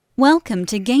Welcome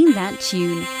to Gain That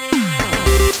Tune.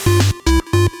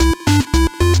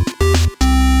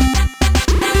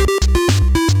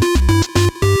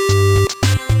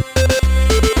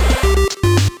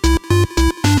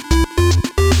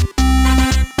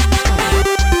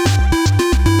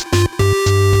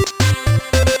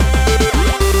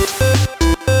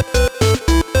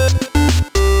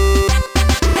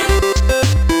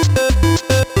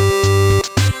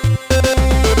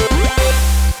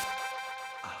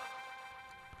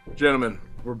 Gentlemen,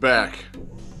 we're back.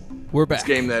 Let's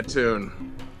game that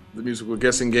tune. The musical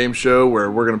guessing game show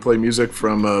where we're going to play music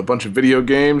from a bunch of video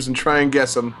games and try and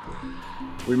guess them.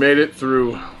 We made it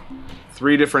through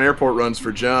 3 different airport runs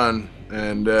for John,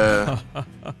 and, a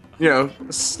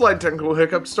slight technical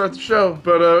hiccup to start the show,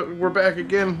 but we're back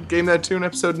again. Game That Tune,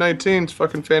 episode 19. It's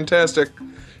fucking fantastic.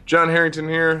 John Harrington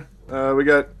here. We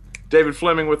got David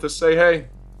Fleming with us. Say hey.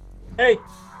 Hey.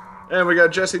 And we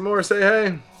got Jesse Moore. Say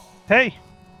hey. Hey.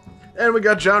 And we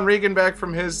got John Regan back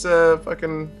from his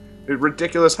fucking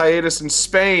ridiculous hiatus in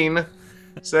Spain.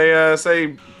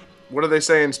 Say, what do they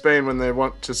say in Spain when they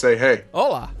want to say hey?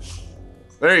 Hola.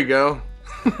 There you go.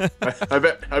 I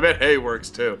bet hey works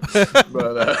too.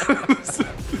 But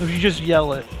if you just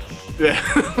yell it. Yeah.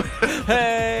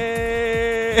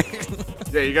 Hey.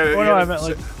 Yeah, you gotta. I meant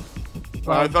like.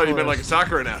 I thought you meant like a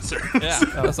soccer announcer. Yeah,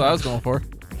 that's what I was going for.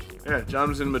 Yeah, John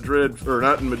was in Madrid, or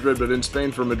not in Madrid, but in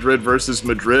Spain for Madrid versus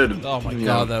Madrid. Oh my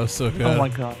god, that was so good. Oh my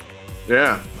god.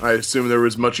 Yeah, I assume there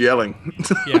was much yelling.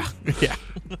 Yeah.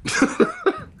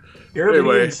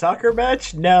 European soccer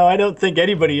match? No, I don't think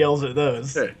anybody yells at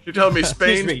those. Hey, you're telling me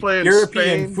Spain's playing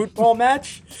European Spain? Football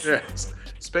match? Yeah,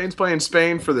 Spain's playing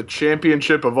Spain for the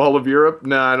championship of all of Europe?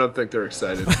 No, I don't think they're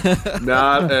excited.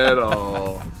 Not at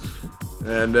all.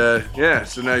 And,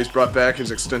 so now he's brought back his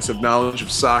extensive knowledge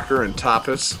of soccer and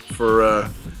tapas for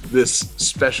this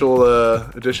special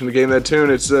edition of Game That Tune.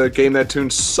 It's Game That Tune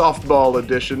softball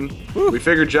edition. Woo. We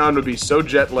figured John would be so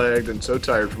jet-lagged and so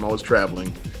tired from all his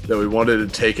traveling that we wanted to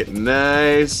take it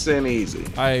nice and easy.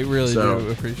 I really do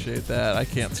appreciate that. I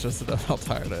can't stress enough how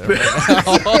tired I am right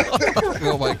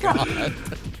now. Oh my god.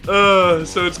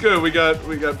 So it's good. We got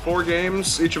 4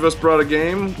 games. Each of us brought a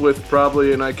game with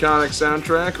probably an iconic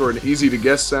soundtrack or an easy to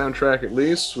guess soundtrack at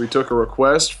least. We took a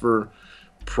request for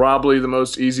probably the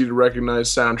most easy to recognize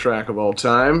soundtrack of all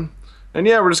time. And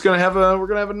yeah, we're gonna have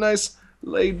a nice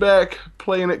laid back,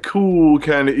 playing it cool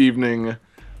kind of evening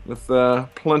with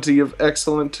plenty of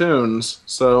excellent tunes.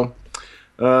 So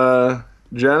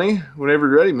Johnny, whenever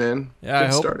you're ready, man. Yeah,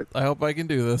 get started. I hope I can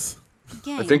do this.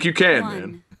 I think you can,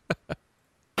 man.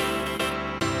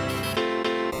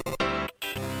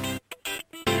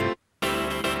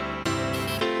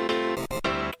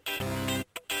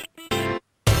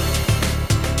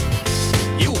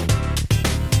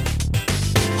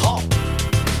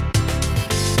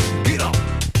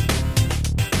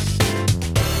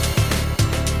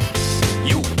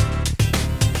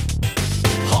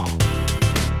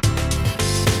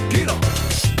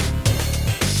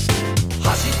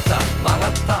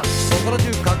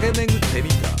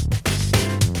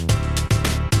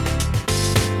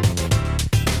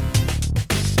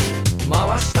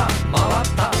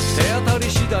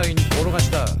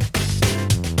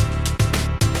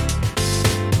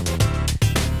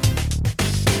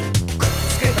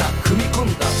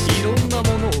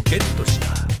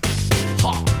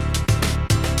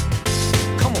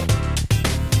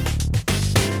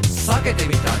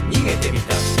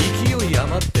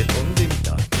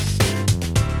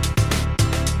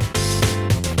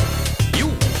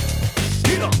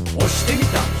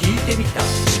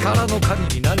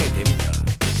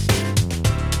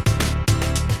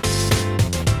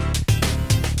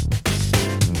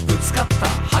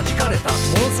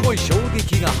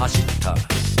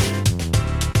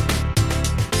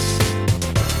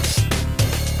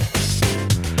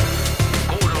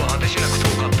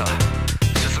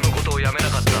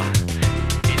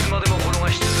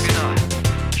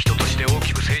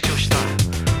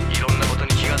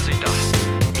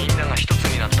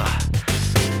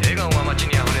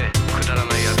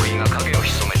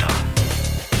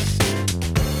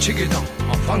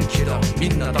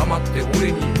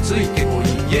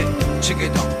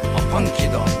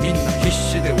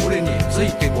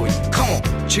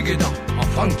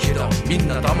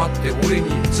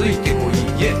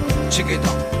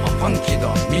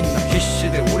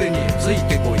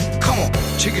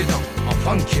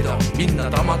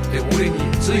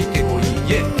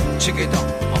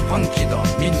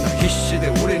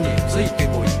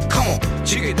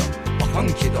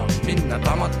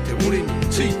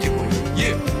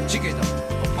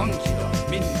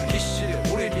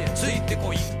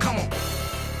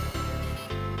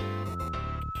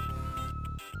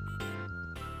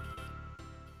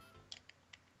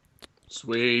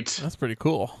 Sweet. That's pretty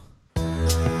cool.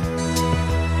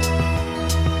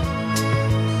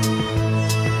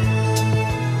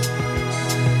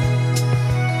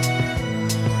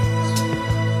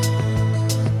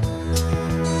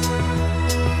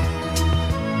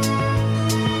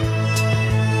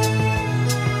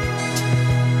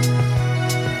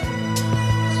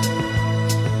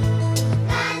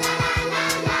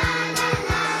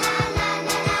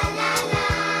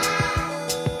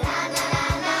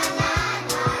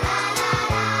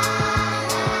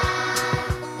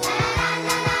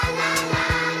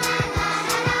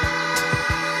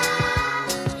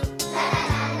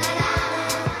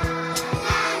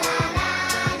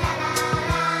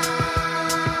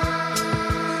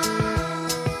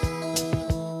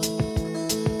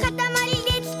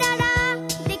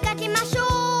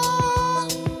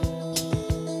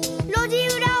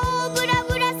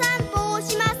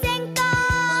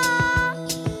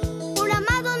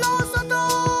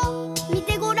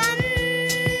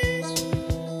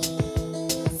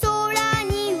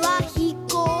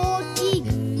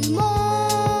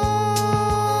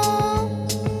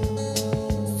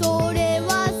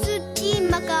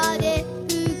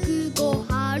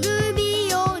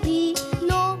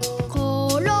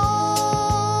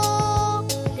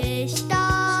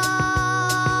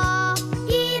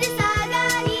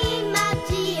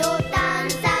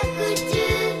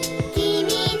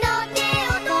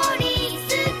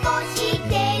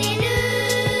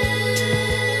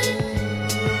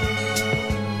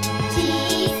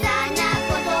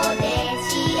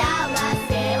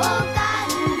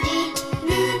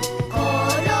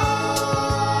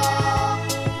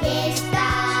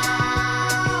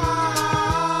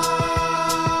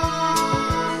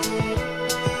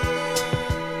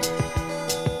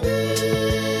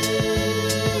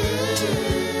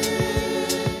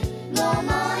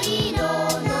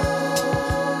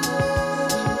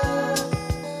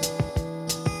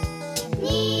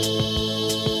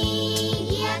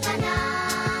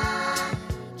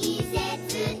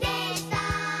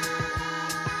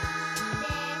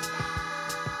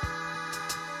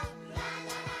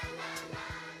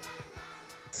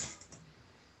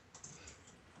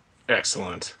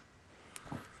 Excellent.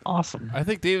 Awesome. I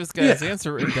think Davis got his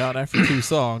answer written down after 2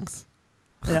 songs.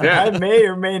 Yeah. I may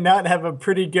or may not have a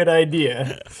pretty good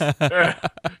idea. Can't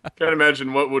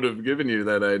imagine what would have given you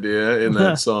that idea in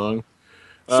that song.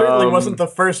 Certainly wasn't the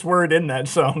first word in that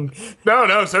song.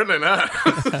 No, certainly not.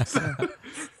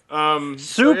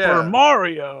 Super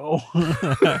Mario.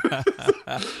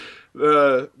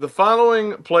 The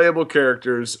following playable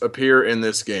characters appear in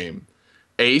this game: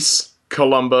 Ace,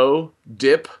 Columbo,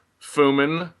 Dip,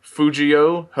 Fumin,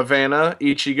 Fujio, Havana,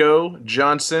 Ichigo,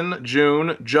 Johnson,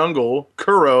 June, Jungle,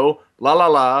 Kuro, La La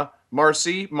La,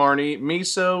 Marcy, Marnie,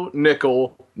 Miso,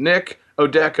 Nickel, Nick,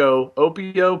 Odeko,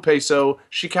 Opio, Peso,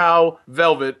 Shikao,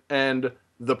 Velvet, and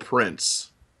the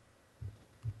Prince.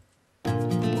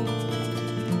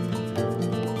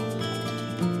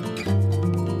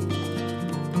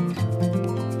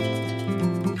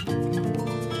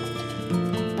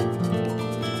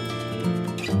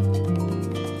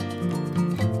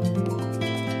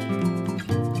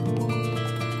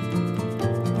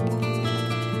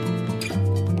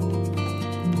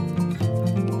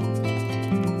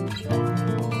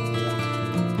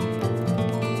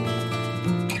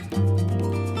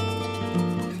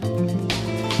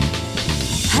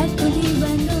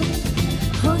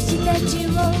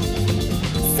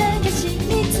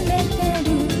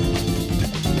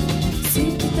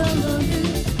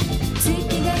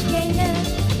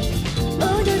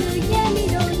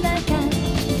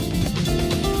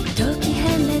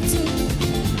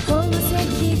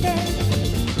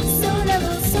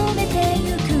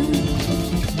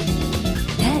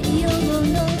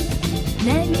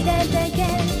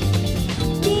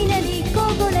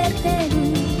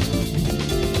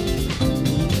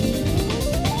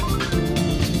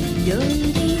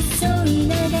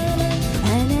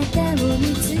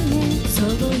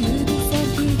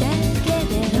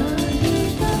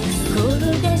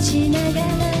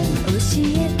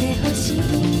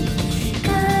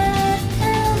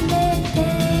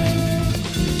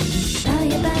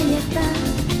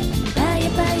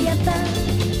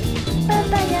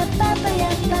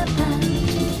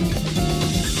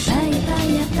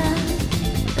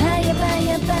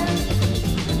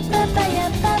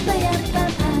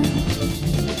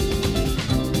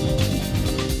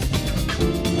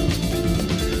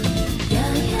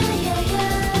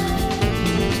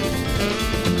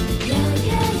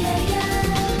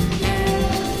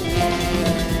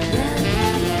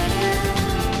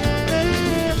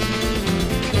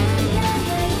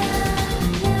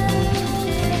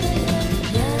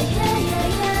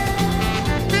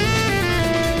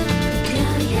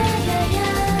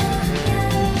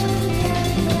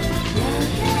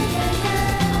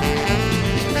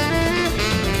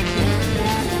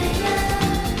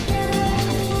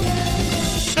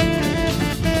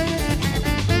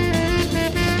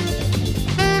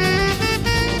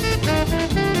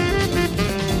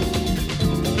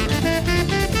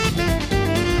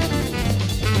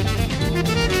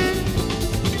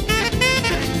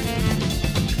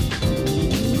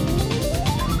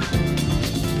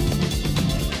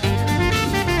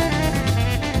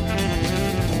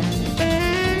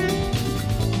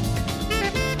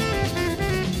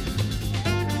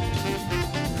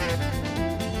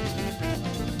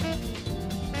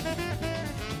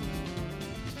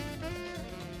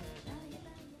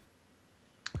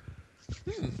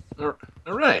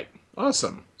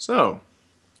 Awesome. So,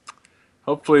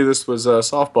 hopefully this was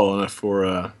softball enough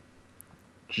for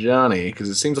Johnny, because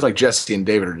it seems like Jesse and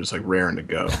David are just like raring to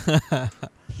go.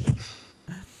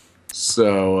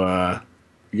 So,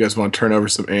 you guys want to turn over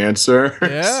some answers?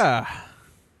 Yeah.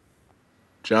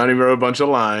 Johnny wrote a bunch of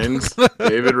lines.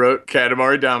 David wrote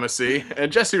Katamari Damacy,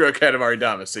 and Jesse wrote Katamari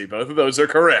Damacy. Both of those are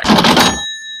correct.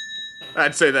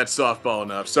 I'd say that's softball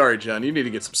enough. Sorry, John. You need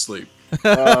to get some sleep.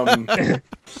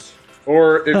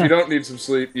 Or if you don't need some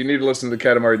sleep, you need to listen to the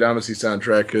Katamari Damacy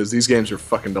soundtrack, because these games are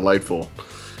fucking delightful.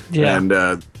 Yeah. And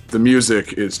the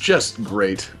music is just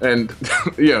great. And,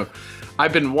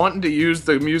 I've been wanting to use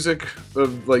the music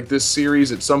of like this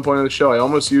series at some point in the show. I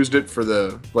almost used it for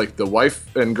the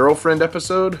wife and girlfriend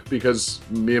episode, because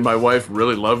me and my wife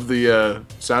really loved the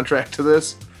soundtrack to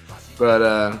this.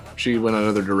 But she went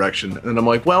another direction. And I'm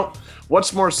like, well,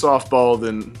 what's more softball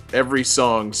than every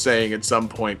song saying at some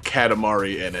point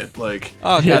Katamari in it? Like,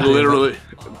 it literally,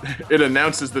 it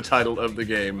announces the title of the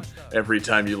game every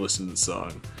time you listen to the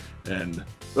song. And,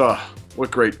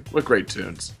 what great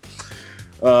tunes.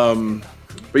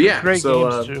 But yeah, Great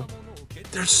so games too.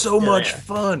 they're so much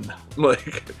fun.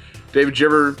 Like, David, did you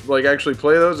ever actually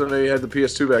play those? I know you had the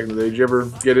PS2 back in the day. Did you ever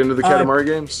get into the Katamari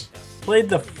games? Played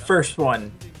the first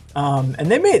one, and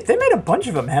they made a bunch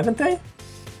of them, haven't they?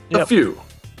 A few.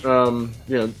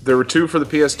 There were 2 for the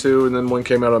PS2, and then one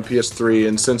came out on PS3,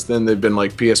 and since then they've been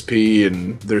like PSP,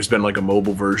 and there's been like a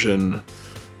mobile version.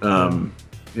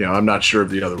 I'm not sure of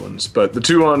the other ones, but the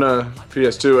 2 on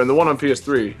PS2 and the one on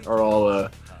PS3 are all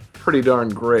pretty darn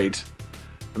great.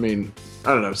 I mean,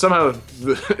 I don't know. Somehow,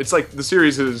 it's like the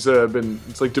series has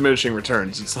it's like diminishing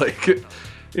returns. It's like,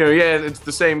 it's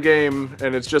the same game,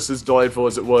 and it's just as delightful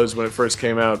as it was when it first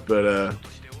came out, but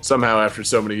somehow after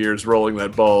so many years, rolling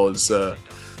that ball has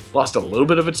lost a little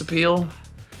bit of its appeal,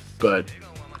 but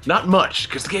not much,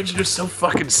 because the games are just so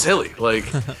fucking silly. Like,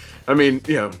 I mean,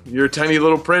 you're a tiny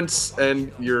little prince,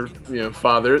 and your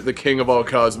father, the king of all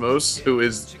cosmos, who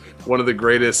is one of the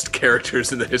greatest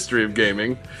characters in the history of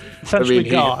gaming. Essentially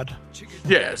God.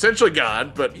 Yeah, essentially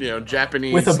God, but,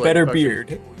 Japanese. With a better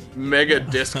beard. Mega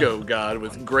disco God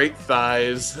with great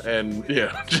thighs and,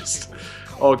 just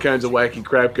all kinds of wacky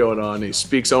crap going on. He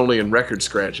speaks only in record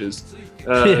scratches.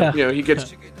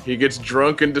 He gets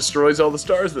drunk and destroys all the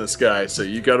stars in the sky, so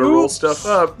you gotta roll stuff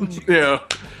up.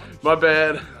 My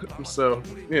bad. So,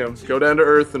 go down to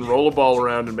Earth and roll a ball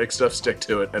around and make stuff stick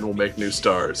to it, and we'll make new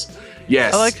stars.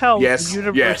 Yes. I like how yes, the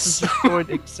universe yes. is destroyed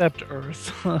except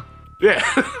Earth. Yeah.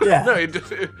 Yeah. No,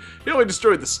 he only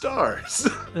destroyed the stars.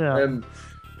 Yeah. And,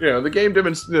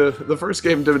 the first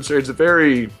game demonstrates a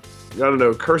very,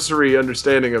 cursory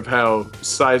understanding of how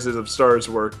sizes of stars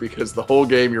work, because the whole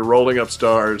game you're rolling up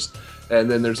stars, and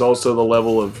then there's also the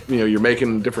level of, you're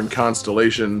making different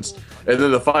constellations, and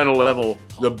then the final level,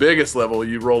 the biggest level,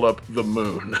 you roll up the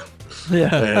moon.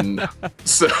 Yeah. And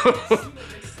so,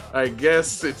 I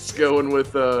guess it's going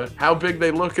with how big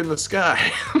they look in the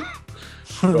sky.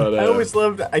 But, I always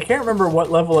loved. I can't remember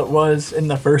what level it was in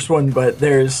the first one, but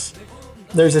there's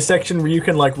a section where you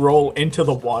can roll into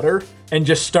the water and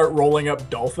just start rolling up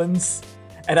dolphins.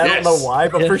 And I don't know why,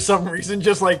 but for some reason,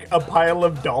 just a pile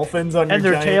of dolphins on And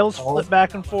your their giant tails ball. flip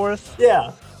back and forth.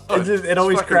 Yeah, it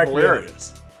always fucking cracked me up.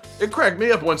 hilarious. It cracked me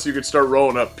up once you could start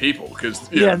rolling up people,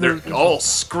 because Yeah, they're they're- all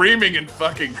screaming in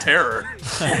fucking terror.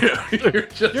 You're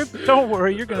just, Don't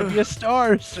worry, you're gonna be a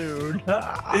star soon.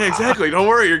 yeah, exactly. Don't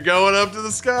worry, you're going up to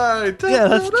the sky. Yeah,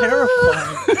 that's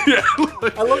terrifying. Yeah,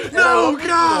 I love no,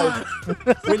 God.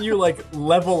 when you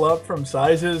level up from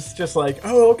sizes, just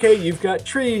okay, you've got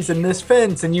trees and this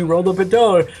fence, and you rolled up a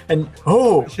door, and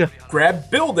grab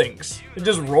buildings and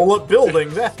just roll up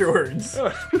buildings afterwards.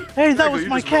 Hey, that was You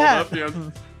my just rolled cat.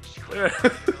 up,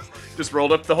 just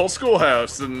rolled up the whole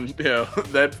schoolhouse, and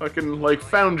that fucking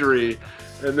foundry,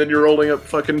 and then you're rolling up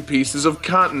fucking pieces of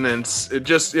continents. It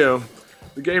just the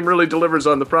game really delivers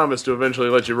on the promise to eventually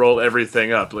let you roll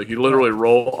everything up. You literally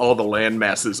roll all the land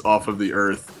masses off of the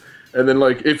earth, and then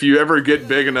if you ever get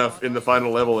big enough in the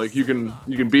final level, you can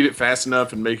beat it fast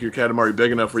enough and make your Katamari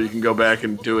big enough where you can go back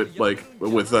and do it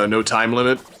with no time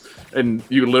limit. And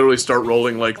you literally start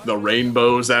rolling the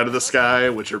rainbows out of the sky,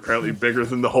 which are apparently bigger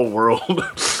than the whole world.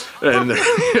 And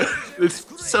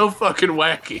it's so fucking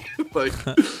wacky.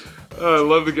 I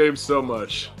love the game so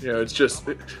much. It's just,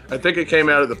 I think it came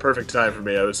out at the perfect time for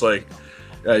me. I was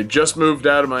I just moved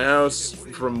out of my house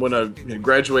from when I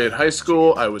graduated high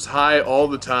school. I was high all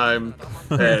the time,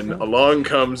 and along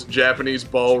comes Japanese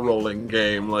ball rolling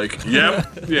game.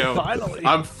 Yep, Finally.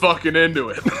 I'm fucking into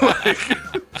it.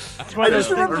 It's one of those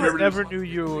just things remember- you never knew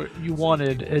you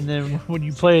wanted, and then when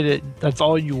you played it, that's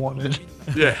all you wanted.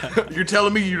 Yeah, you're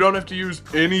telling me you don't have to use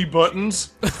any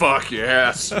buttons? Fuck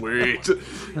yeah, sweet.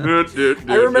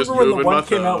 I remember when the one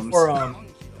came out for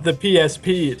the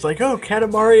PSP. It's like, oh,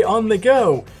 Katamari on the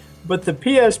go, but the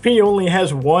PSP only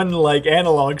has one like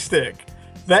analog stick.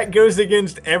 That goes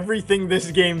against everything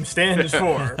this game stands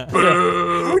for.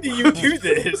 How do you do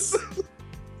this?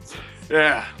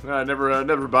 Yeah, I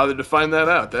never bothered to find that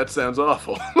out. That sounds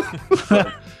awful.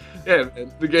 Yeah,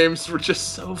 and the games were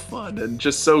just so fun and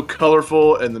just so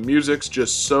colorful, and the music's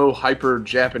just so hyper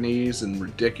Japanese and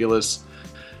ridiculous.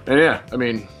 And yeah, I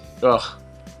mean, I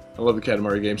love the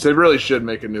Katamari games. They really should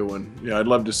make a new one. Yeah, I'd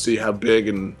love to see how big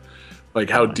and like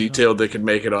how detailed they could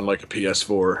make it on like a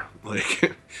PS4.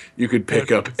 Like you could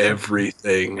pick up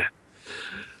everything. It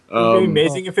would be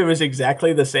amazing if it was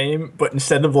exactly the same, but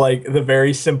instead of like the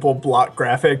very simple block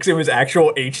graphics, it was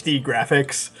actual HD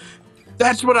graphics.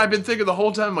 That's what I've been thinking the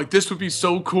whole time. Like, this would be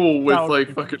so cool with,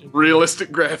 like, fucking realistic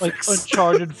graphics. Like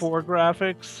Uncharted 4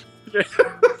 graphics. Yeah.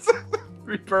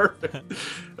 Be perfect.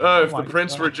 If the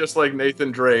prince were just like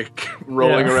Nathan Drake,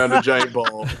 rolling around a giant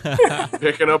ball,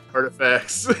 picking up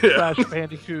artifacts. Yeah. Crash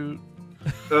Bandicoot.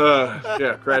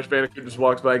 Yeah, Crash Bandicoot just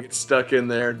walks by, gets stuck in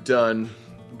there, done.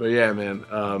 But yeah, man,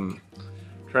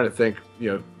 trying to think,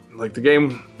 like the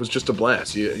game was just a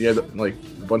blast. You had like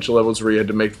a bunch of levels where you had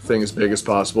to make the thing as big as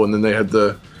possible, and then they had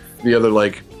the other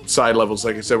like side levels,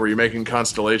 like I said, where you're making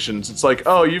constellations. It's like,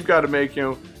 oh, you've got to make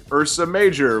Ursa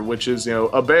Major, which is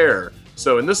a bear.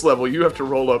 So in this level, you have to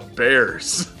roll up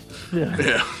bears.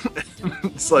 Yeah.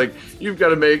 It's like you've got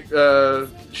to make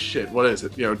what is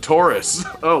it? Taurus.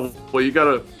 Oh, well, you got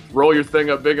to roll your thing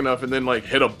up big enough and then like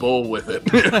hit a bull with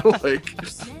it. Like.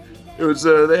 It was.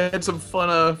 They had some fun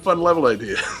level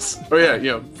ideas. Oh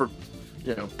yeah, for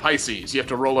Pisces, you have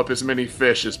to roll up as many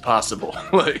fish as possible.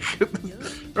 Like,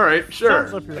 all right, sure.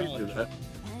 Sounds up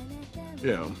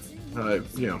your alley.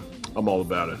 I'm all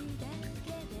about it.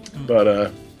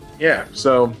 But yeah.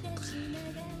 So,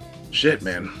 shit,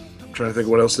 man. I'm trying to think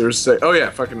what else there's to say. Oh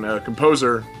yeah, fucking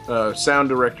composer, sound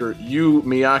director Yu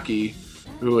Miyake,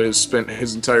 who has spent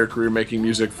his entire career making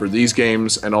music for these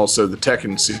games and also the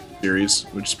Tekken series,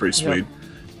 which is pretty sweet.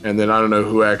 Yeah. And then I don't know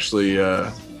who actually,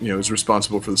 is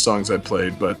responsible for the songs I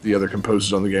played, but the other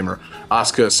composers on the game are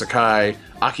Asuka Sakai,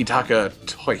 Akitaka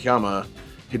Toyama,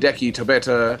 Hideki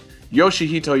Tobeta,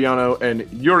 Yoshihito Yano, and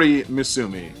Yuri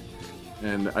Misumi.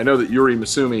 And I know that Yuri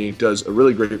Misumi does a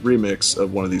really great remix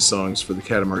of one of these songs for the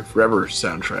Katamari Forever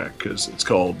soundtrack, because it's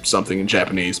called something in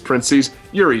Japanese, parentheses,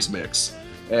 Yuri's Mix.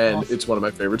 And it's one of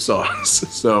my favorite songs.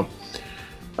 So,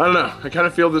 I don't know. I kind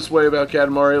of feel this way about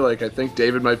Katamari. Like, I think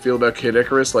David might feel about Kid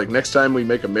Icarus. Like, next time we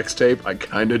make a mixtape, I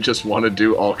kind of just want to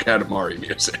do all Katamari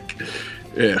music.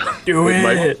 Yeah. Do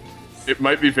it! It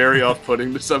might be very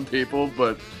off-putting to some people,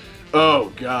 but,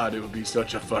 oh, God, it would be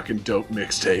such a fucking dope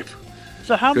mixtape.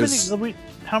 So how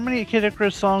many Kid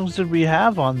Icarus songs did we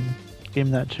have on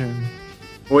Game That Tune?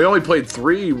 We only played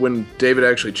 3 when David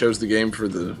actually chose the game for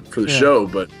the show,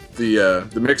 but the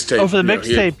mixtape. Oh, for the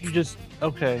mixtape, you just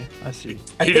okay. I see.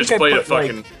 He just played a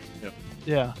fucking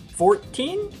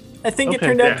 14. I think it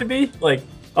turned out to be like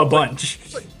a bunch.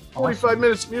 45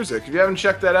 minutes of music. If you haven't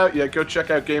checked that out yet, go check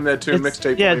out Game That Tune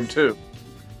mixtape volume 2.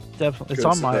 Definitely, it's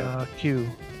on my queue.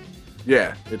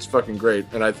 Yeah, it's fucking great.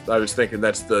 And I was thinking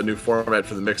that's the new format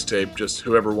for the mixtape. Just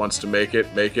whoever wants to make it,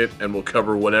 and we'll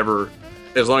cover whatever.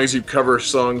 As long as you cover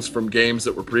songs from games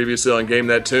that were previously on Game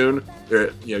That Tune,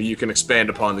 you can expand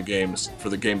upon the games for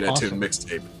the Game That Tune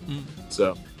mixtape.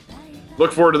 So,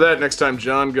 look forward to that next time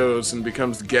John goes and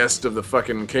becomes the guest of the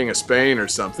fucking King of Spain or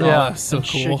something. Yeah, so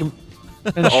cool.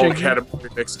 All Katamari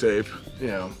mixtape.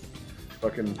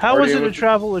 Fucking. How was it to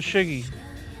travel with Shiggy?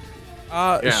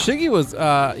 Shiggy was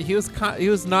he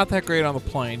was not that great on the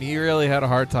plane. He really had a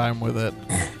hard time with it,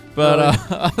 but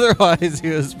otherwise he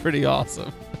was pretty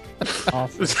awesome.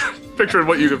 Awesome. Picturing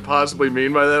what you could possibly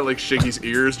mean by that, like Shiggy's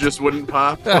ears just wouldn't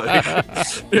pop. Like,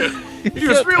 he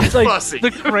was real fussy.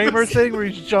 Like the Kramer thing where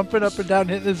he's jumping up and down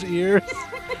hitting his ears.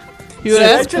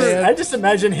 I just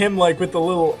imagine him like with the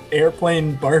little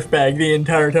airplane barf bag the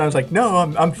entire time. It's like, no,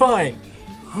 I'm fine.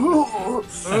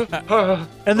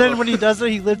 And then when he does it,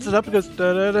 he lifts it up and goes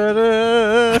da da da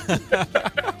da.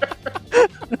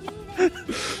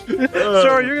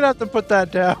 Sorry, you're gonna have to put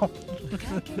that down.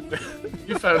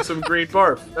 You found some green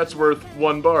barf. That's worth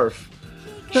 1 barf.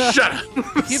 Shut up.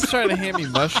 He keeps trying to hand me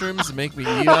mushrooms and make me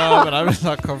eat them, and I'm just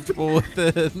not comfortable with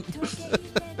it.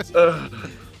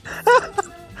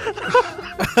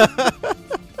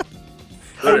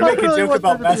 I would make a joke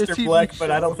about Master Fleck,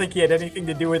 but I don't think he had anything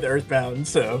to do with Earthbound.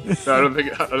 So no, I don't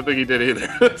think he did either.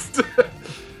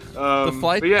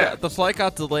 The flight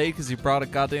got delayed because you brought a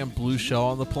goddamn blue shell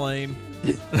on the plane.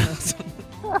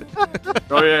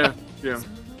 Oh yeah.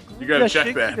 You gotta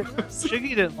check that. Shiggy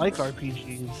didn't like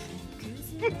RPGs.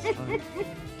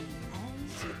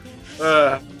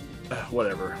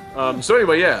 Whatever. So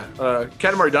anyway,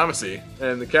 Katamari Damacy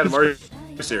and the Katamari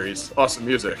series, awesome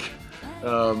music.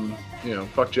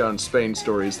 Fuck John Spain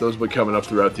stories. Those will be coming up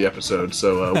throughout the episode,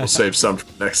 so we'll save some for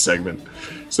the next segment.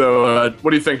 So,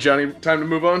 what do you think, Johnny? Time to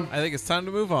move on? I think it's time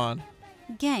to move on.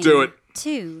 Game Do it.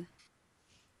 2.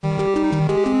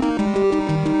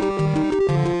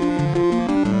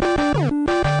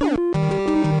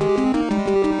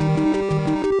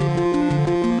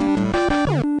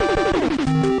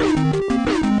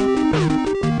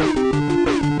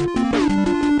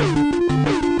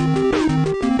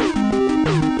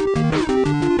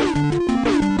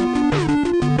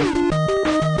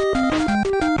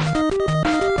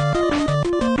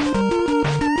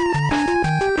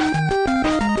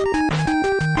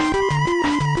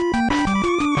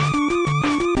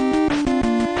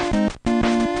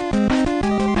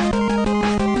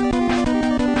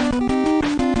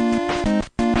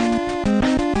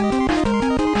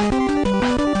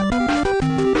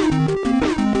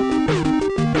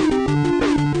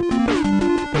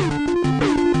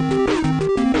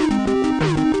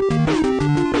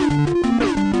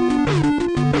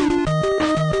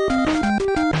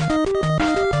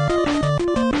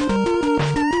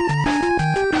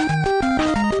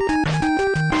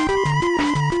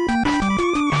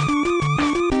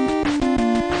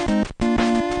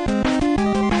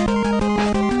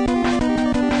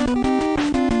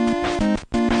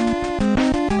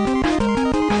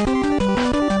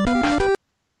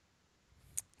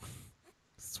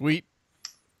 Sweet.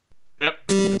 Yep,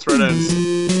 that's where it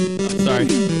ends. Sorry.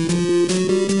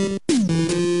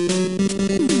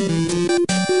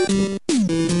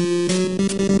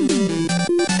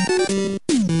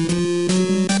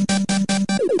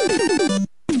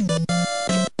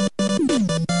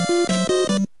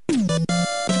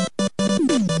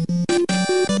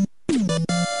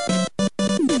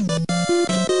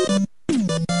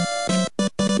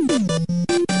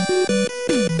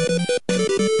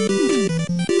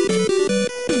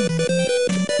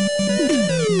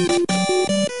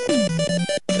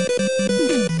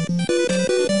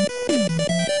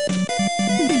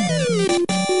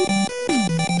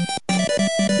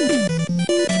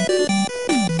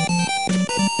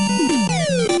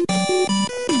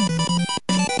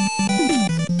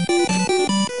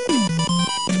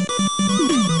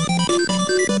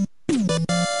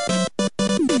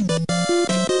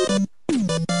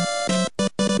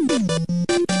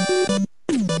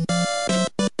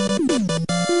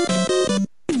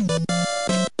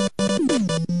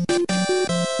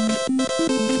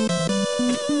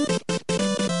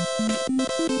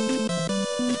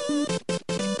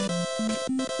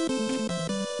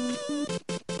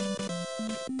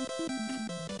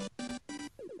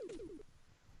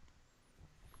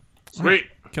 Sweet.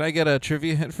 Can I get a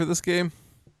trivia hint for this game?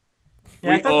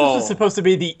 Yeah, I thought this was supposed to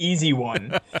be the easy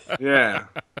one. Yeah.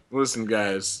 Listen,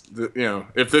 guys.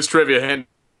 If this trivia hint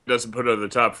doesn't put it over the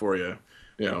top for you,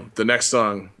 the next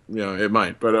song, it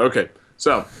might. But okay.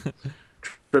 So,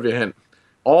 trivia hint.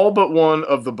 All but one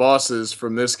of the bosses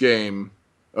from this game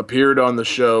appeared on the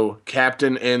show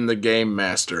Captain and the Game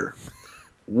Master.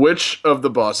 Which of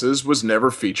the bosses was never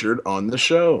featured on the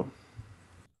show?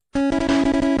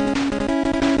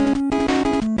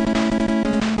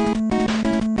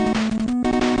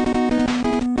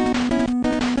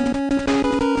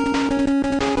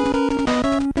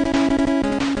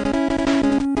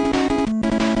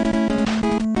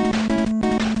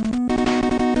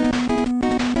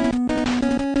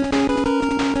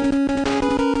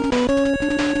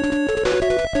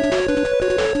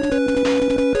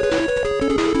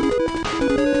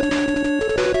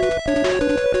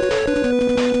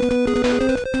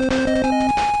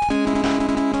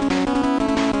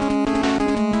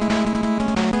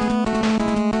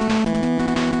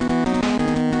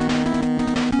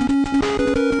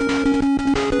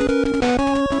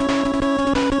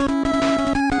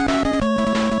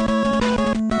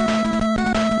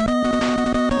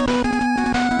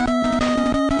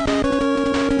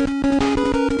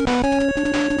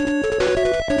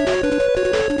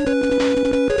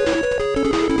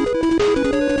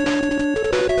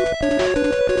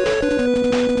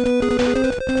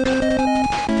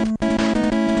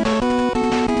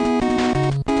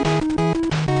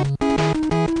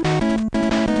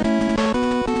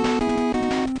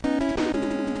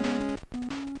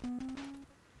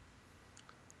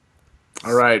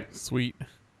 All right. Sweet.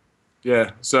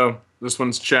 Yeah, so this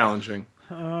one's challenging.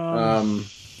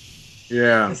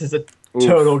 Yeah. This is a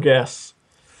total guess.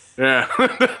 Yeah.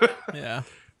 Yeah.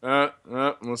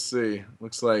 Let's see.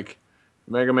 Looks like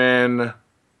Mega Man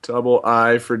Double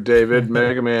I for David,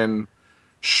 Mega Man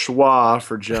Schwa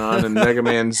for John, and Mega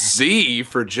Man Z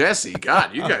for Jesse.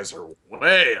 God, you guys are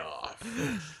way off.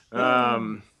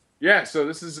 Yeah, so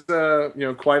this is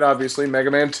quite obviously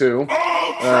Mega Man 2.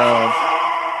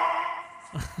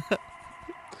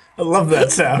 I love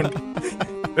that sound.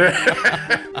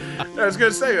 I was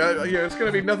gonna say, it's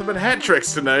gonna be nothing but hat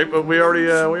tricks tonight, but we already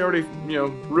ruined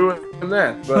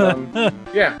that. But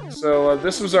yeah, so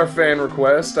this was our fan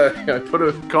request. I put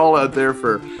a call out there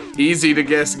for easy to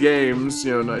guess games.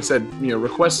 And I said,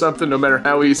 request something no matter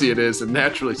how easy it is, and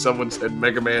naturally someone said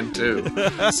Mega Man 2.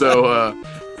 So,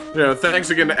 thanks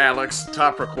again to Alex,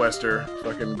 top requester,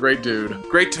 fucking great dude,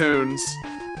 great tunes.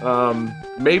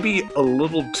 Maybe a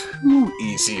little too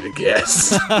easy to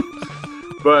guess,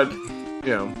 but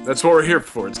that's what we're here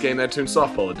for. It's Game That Tune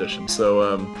Softball Edition. So,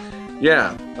 I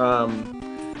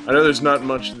know there's not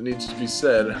much that needs to be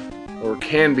said or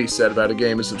can be said about a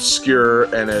game as obscure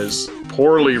and as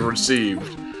poorly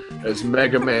received as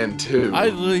Mega Man 2. I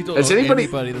really don't know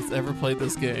anybody that's ever played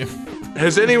this game.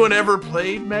 Has anyone ever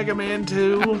played Mega Man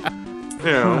 2?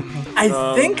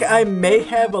 I think I may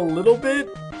have a little bit.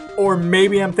 Or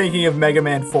maybe I'm thinking of Mega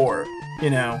Man 4,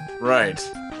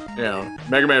 Right.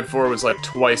 Mega Man 4 was like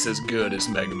twice as good as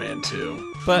Mega Man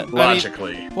 2. But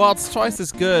logically. While it's twice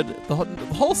as good, the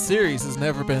whole series has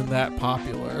never been that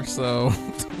popular, so...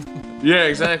 Yeah,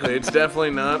 exactly. It's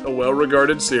definitely not a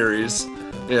well-regarded series.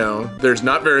 There's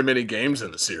not very many games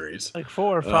in the series. Like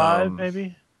 4 or 5,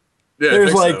 maybe? Yeah,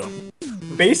 there's so.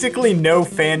 Basically no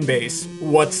fan base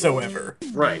whatsoever.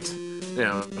 Right.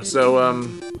 So,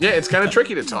 it's kind of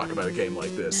tricky to talk about a game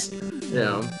like this.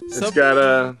 It's got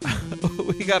a...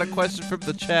 We got a question from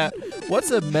the chat. What's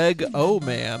a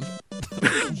Meg-O-Man?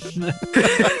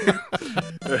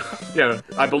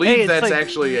 I believe that's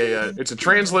actually it's a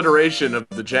transliteration of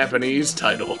the Japanese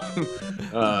title.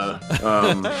 I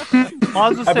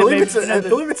believe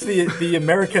it's the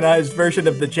Americanized version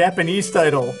of the Japanese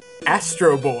title,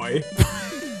 Astro Boy.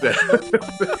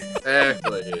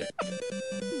 Exactly.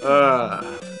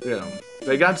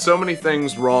 They got so many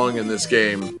things wrong in this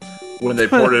game when they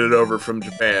ported it over from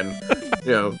Japan.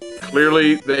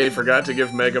 Clearly they forgot to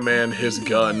give Mega Man his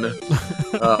gun.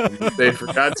 They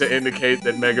forgot to indicate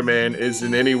that Mega Man is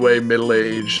in any way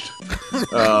middle-aged.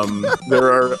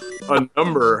 There are a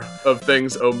number of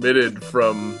things omitted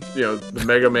from, the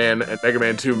Mega Man and Mega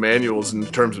Man 2 manuals in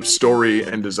terms of story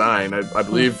and design. I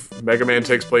believe Mega Man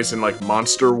takes place in, like,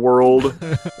 Monster World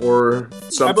or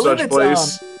some such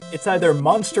place. It's either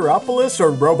Monsteropolis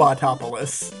or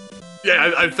Robotopolis.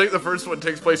 Yeah, I think the first one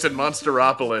takes place in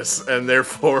Monsteropolis, and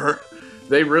therefore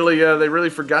they really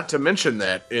forgot to mention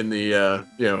that in the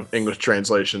English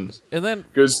translations. And then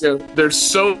because there's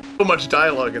so much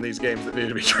dialogue in these games that need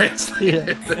to be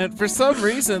translated. Yeah. And for some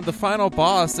reason, the final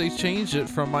boss, they changed it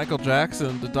from Michael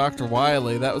Jackson to Dr.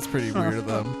 Wily. That was pretty weird of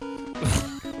them.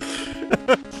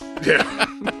 Yeah.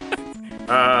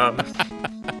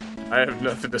 I have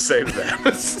nothing to say to that.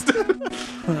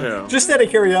 Just out of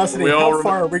curiosity, how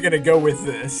far are we going to go with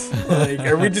this? Like,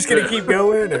 are we just going to keep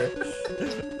going? Or?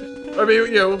 I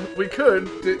mean, we could.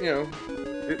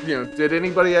 Did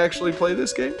anybody actually play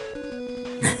this game?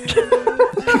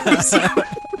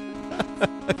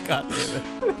 God damn it.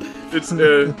 It's,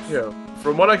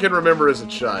 from what I can remember as a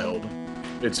child,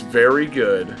 it's very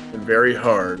good and very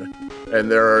hard, and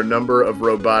there are a number of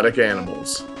robotic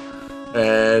animals.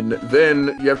 And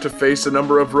then you have to face a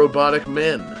number of robotic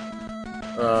men.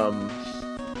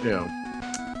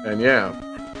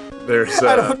 There's...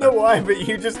 I don't know why, but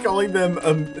you just calling them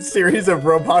a series of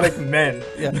robotic men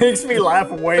makes me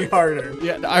laugh way harder.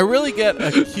 Yeah, I really get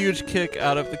a huge kick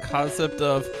out of the concept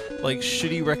of, like,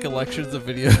 shitty recollections of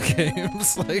video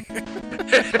games. Like,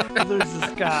 there's this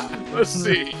guy. Let's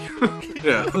see.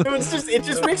 Yeah. It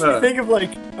just makes me think of,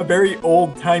 like, a very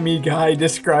old-timey guy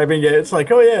describing it. It's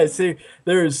like, oh yeah, see,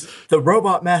 there's the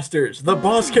Robot Masters, the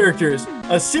boss characters,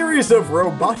 a series of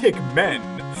robotic men.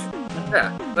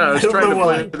 Yeah, no, I was trying to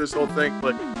play this whole thing,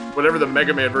 like, whatever the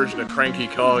Mega Man version of Cranky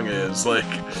Kong is. Like,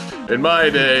 in my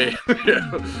day,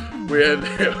 we had,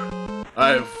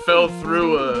 I fell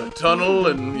through a tunnel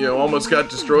and, almost got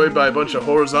destroyed by a bunch of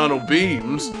horizontal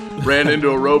beams, ran into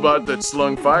a robot that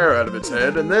slung fire out of its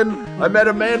head, and then I met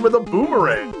a man with a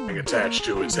boomerang attached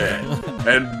to his head.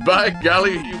 And by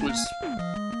golly, he was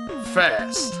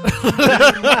fast.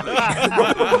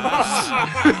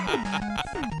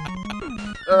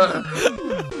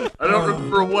 I don't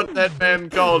remember what that man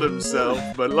called himself,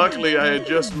 but luckily I had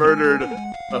just murdered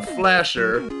a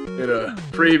flasher in a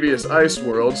previous ice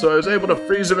world, so I was able to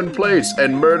freeze him in place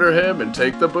and murder him and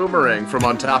take the boomerang from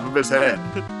on top of his head.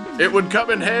 It would come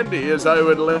in handy as I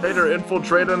would later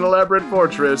infiltrate an elaborate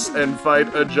fortress and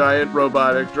fight a giant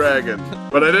robotic dragon.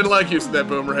 But I didn't like using that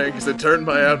boomerang because it turned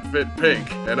my outfit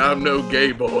pink, and I'm no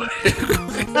gay boy.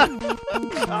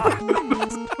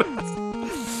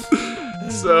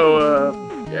 So,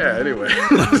 yeah, anyway.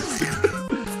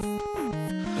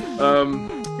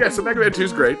 Yeah, so Mega Man 2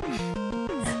 is great.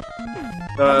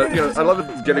 I love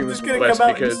it getting this request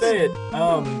because say it.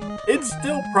 It's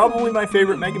still probably my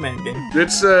favorite Mega Man game.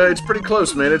 It's pretty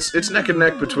close, man. It's neck and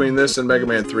neck between this and Mega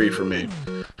Man 3 for me.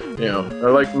 You know, I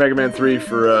like Mega Man 3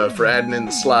 for adding in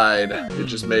the slide. It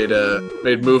just made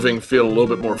moving feel a little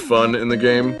bit more fun in the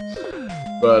game.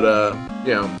 But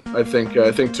I think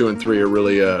 2 and 3 are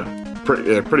really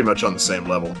pretty much on the same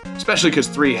level. Especially because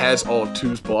 3 has all of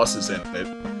 2's bosses in it.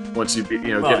 Once you get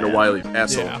into Wily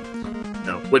Castle. Yeah.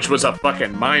 Which was a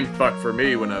fucking mindfuck for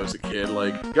me when I was a kid.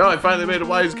 Like, I finally made a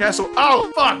Wily's Castle.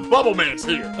 Oh, fuck, Bubble Man's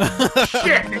here.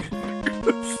 Shit.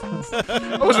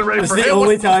 I wasn't ready for him. It's the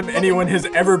only time anyone has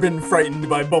ever been frightened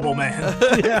by Bubble Man.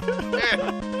 Yeah.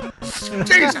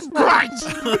 Jesus Christ.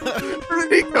 Where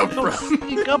did he come from?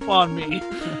 Sneak up on me.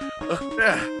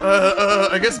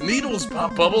 I guess needles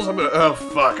pop bubbles. Oh,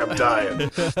 fuck, I'm dying.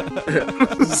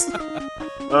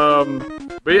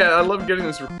 But yeah, I love getting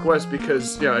this request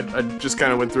because, I just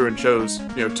kind of went through and chose,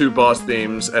 2 boss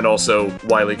themes and also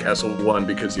Wily Castle 1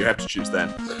 because you have to choose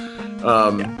that.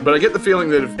 But I get the feeling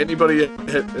that if anybody,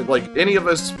 any of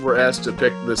us were asked to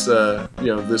pick this,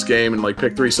 this game and,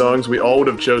 pick 3 songs, we all would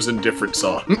have chosen different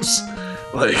songs.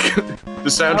 The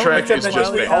soundtrack is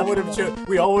just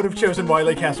we all would have chosen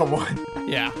Wily Castle 1.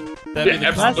 Yeah.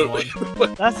 Absolutely.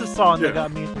 That's the song that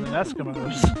got me into the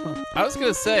Eskimos. I was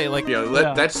gonna say,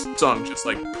 that song just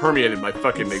permeated my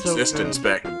fucking existence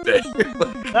back in the day.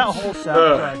 That whole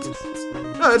soundtrack is.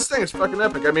 No, this thing is fucking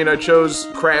epic. I mean, I chose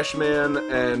Crash Man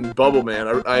and Bubble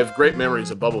Man. I have great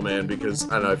memories of Bubble Man because,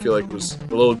 I don't know, I feel like it was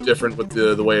a little different with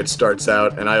the way it starts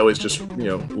out, and I always just,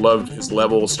 loved his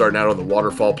level starting out on the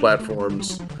waterfall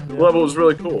platforms. The level was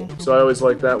really cool, so I always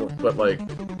liked that one. But,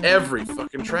 every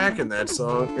fucking track in that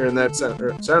song, or in that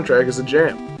soundtrack is a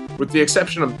jam. With the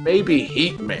exception of maybe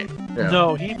Heat Man.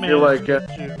 No, Heat Man.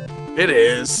 It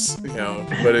is,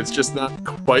 but it's just not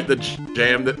quite the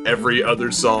jam that every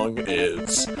other song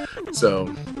is.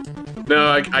 So,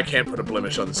 no, I can't put a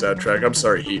blemish on the soundtrack. I'm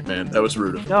sorry, Heat Man. That was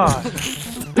rude of me. God.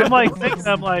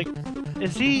 I'm like,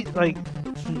 is he,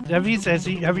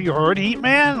 have you heard Heat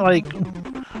Man? I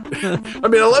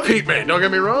mean, I love Heat Man, don't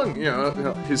get me wrong.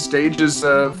 His stage is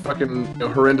fucking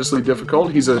horrendously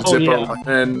difficult. He's a Zippo,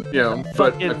 and,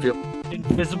 but I feel...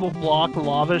 Invisible block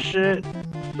lava shit.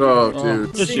 Oh,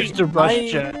 dude. Just used to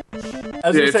rush jet. I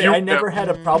was gonna say, I never had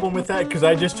a problem with that because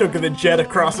I just took the jet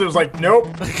across it. I was like, nope.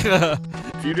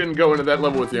 If you didn't go into that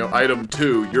level with, item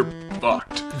 2, you're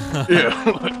fucked.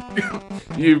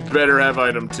 You better have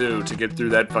item 2 to get through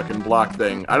that fucking block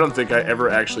thing. I don't think I ever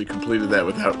actually completed that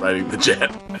without riding the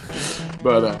jet.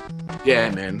 But, yeah,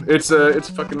 man. It's a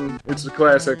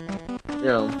classic.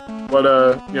 But,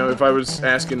 if I was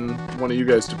asking one of you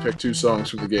guys to pick 2 songs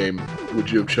from the game,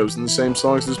 would you have chosen the same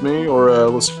songs as me? Or,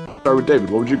 let's start with David.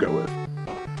 What would you go with?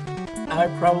 I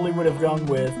probably would have gone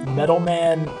with Metal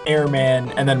Man,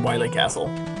 Airman, and then Wily Castle.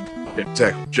 Yeah,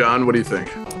 exactly. John, what do you think?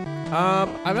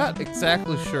 I'm not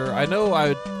exactly sure. I know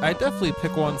I'd definitely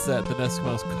pick ones that the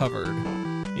Eskimos covered,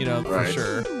 for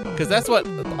sure. Because that's what,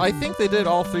 I think they did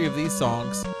all 3 of these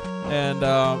songs. And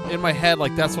in my head,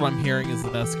 that's what I'm hearing is the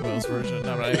Eskimos version.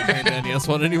 I'm not even hearing the NES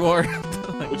one anymore.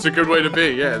 It's a good way to be.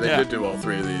 Yeah, they did do all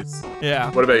 3 of these.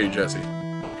 Yeah. What about you, Jesse?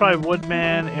 Probably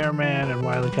Woodman, Airman, and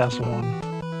Wily Castle 1.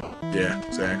 Yeah,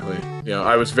 exactly.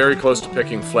 I was very close to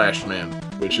picking Flashman,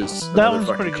 which is that another one's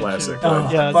fucking pretty classic. Good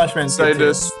too. Yeah, Flashman's good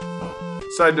too.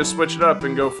 Decided to switch it up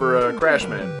and go for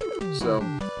Crashman. So,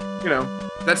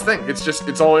 that's the thing.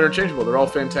 It's all interchangeable. They're all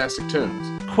fantastic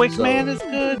tunes. Quickman is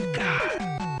good. God.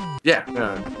 Yeah,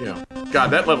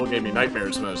 God, that level gave me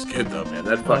nightmares when I was a kid, though, man.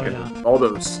 That fucking all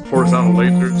those horizontal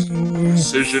lasers,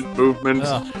 precision movements.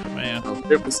 Oh man,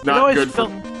 it was not good.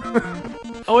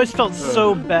 I always felt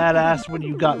so badass when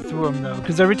you got through them, though,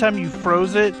 because every time you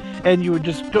froze it and you would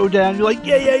just go down, you're like,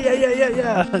 yeah.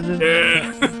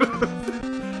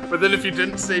 But then if you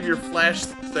didn't save your flash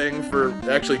thing for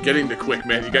actually getting to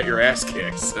Quickman, you got your ass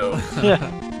kicked. So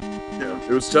it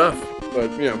was tough,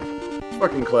 but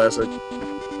fucking classic.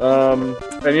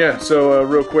 And yeah, so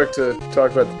real quick to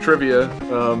talk about the trivia,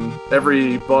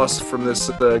 every boss from this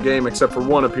game except for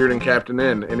one appeared in Captain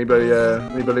N.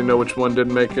 Anybody know which one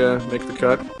didn't make the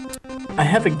cut? I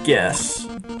have a guess.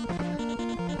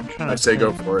 I say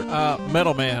go for it.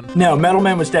 Metal Man. No, Metal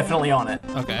Man was definitely on it.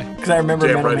 Okay. Because I remember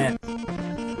Damn Metal right.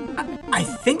 Man. I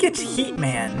think it's Heat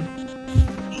Man.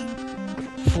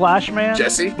 Flashman?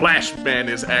 Jesse? Flashman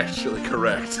is actually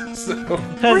correct. So,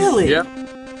 Really? yeah.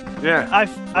 Yeah. I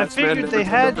Flashman figured never they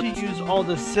had to turned up use all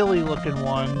the silly looking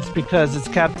ones because it's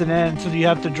Captain N, so you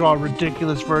have to draw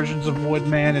ridiculous versions of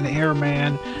Woodman and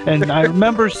Airman. And I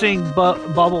remember seeing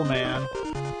Bubble Man,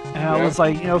 and I was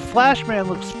like, Flashman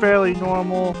looks fairly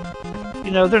normal.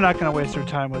 They're not going to waste their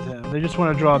time with him. They just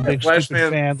want to draw a big stupid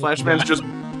fan. Flashman's just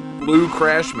blue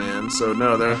Crash Man, so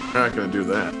no, they're not going to do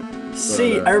that.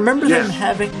 See, I remember them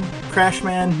having Crash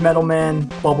Man, Metal Man,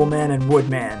 Bubble Man, and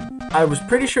Woodman. I was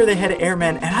pretty sure they had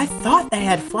Airman, and I thought they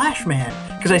had Flashman,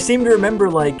 because I seem to remember,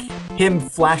 him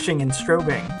flashing and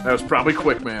strobing. That was probably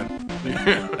Quick Man.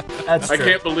 That's true.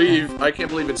 I can't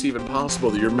believe it's even possible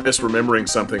that you're misremembering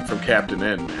something from Captain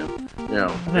N, man.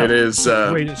 No, it is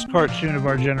greatest cartoon of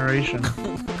our generation.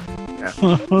 yeah,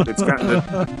 it's kind of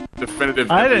the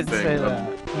definitive I didn't everything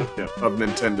say of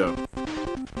Nintendo.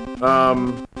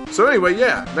 So anyway,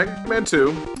 Mega Man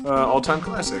 2, all-time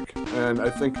classic, and I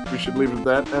think we should leave it at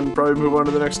that and probably move on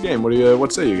to the next game.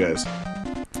 What say you guys?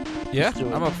 Yeah,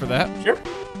 I'm up for that. Sure.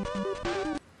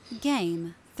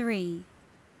 Game 3.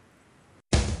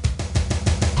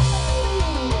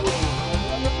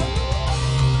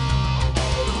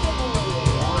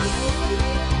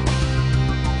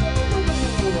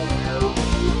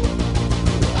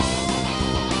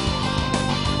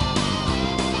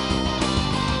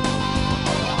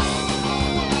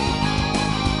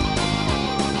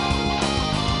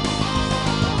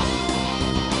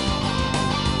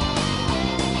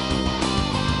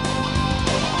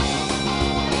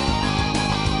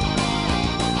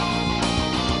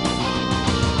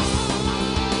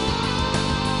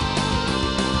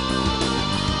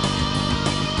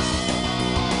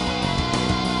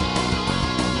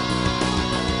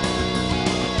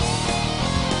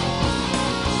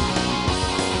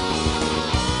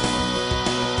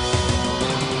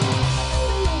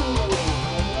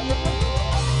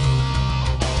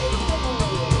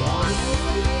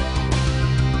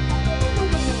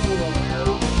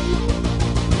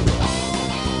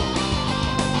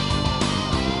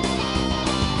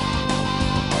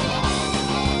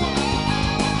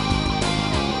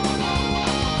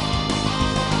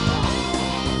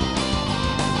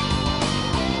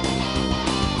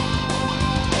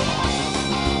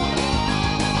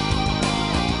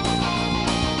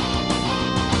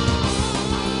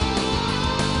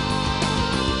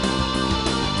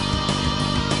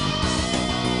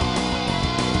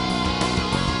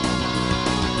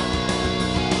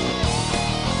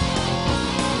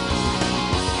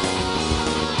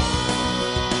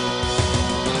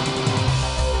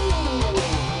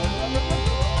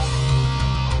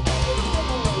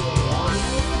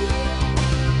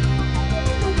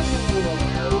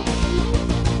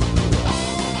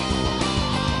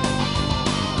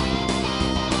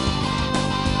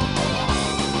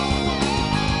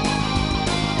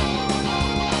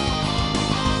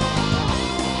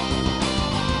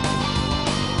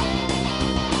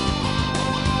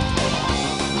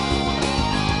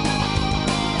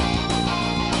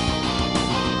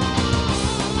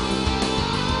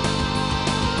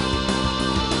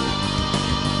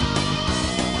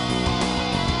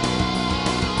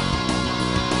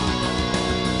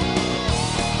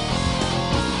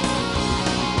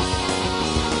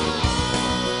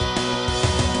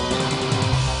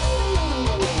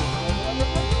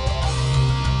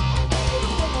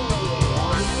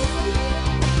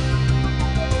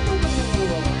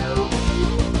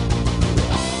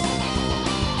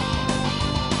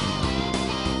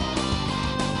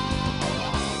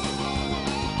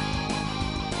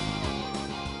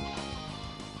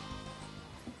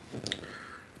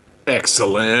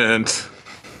 Excellent.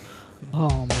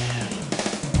 Oh man.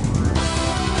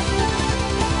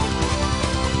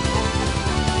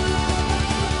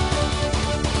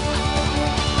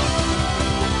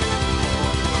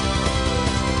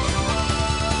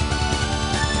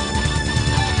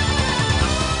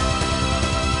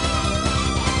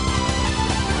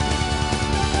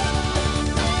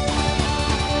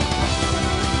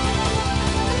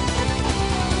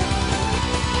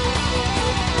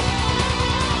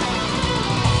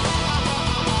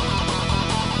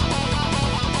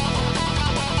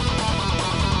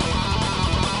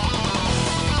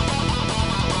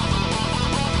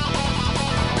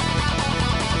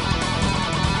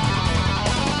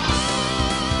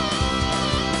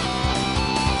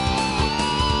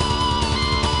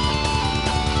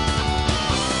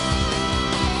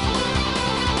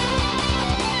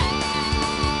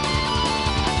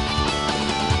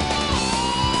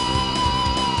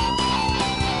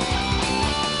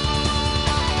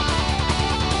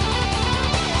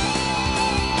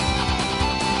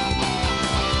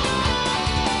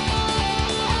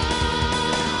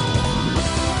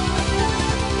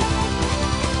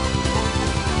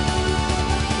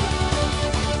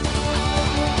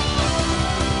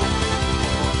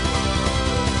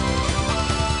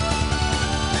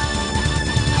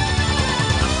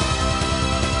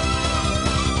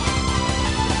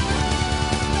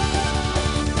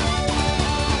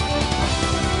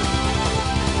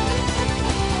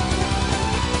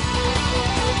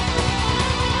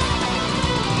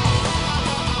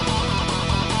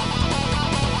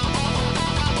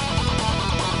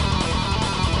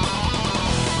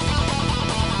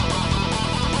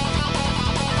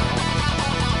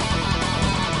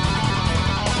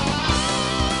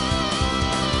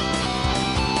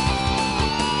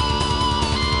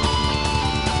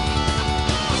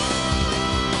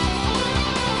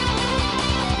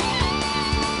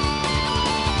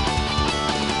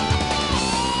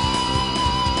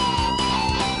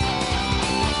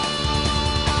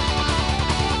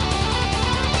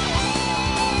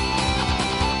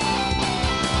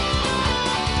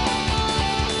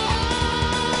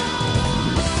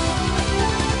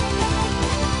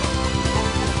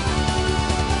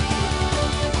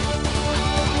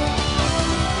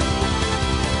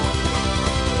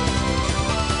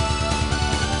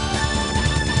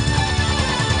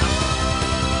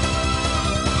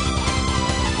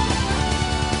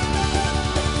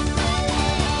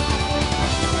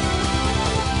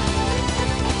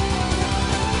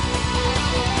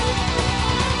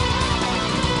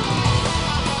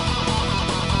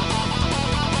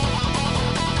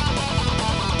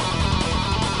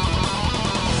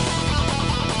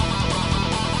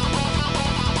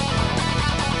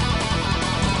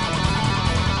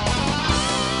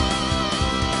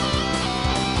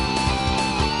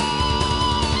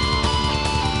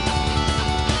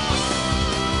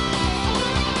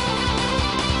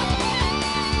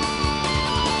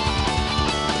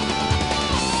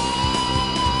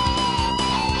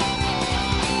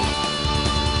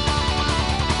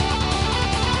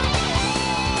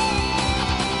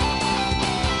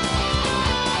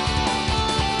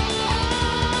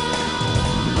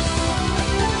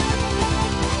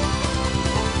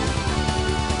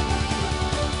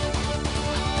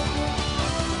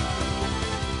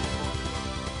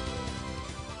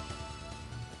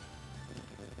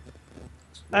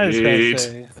 I just gotta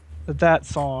say that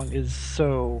song is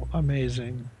so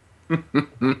amazing.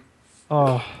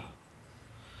 Oh.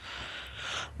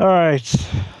 All right.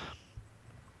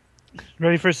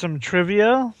 Ready for some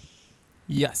trivia?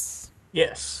 Yes.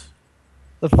 Yes.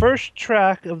 The first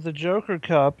track of the Joker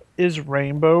Cup is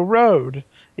Rainbow Road.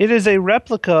 It is a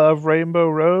replica of Rainbow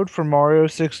Road from Mario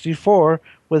 64,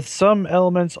 with some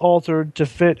elements altered to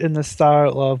fit in the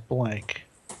style of blank.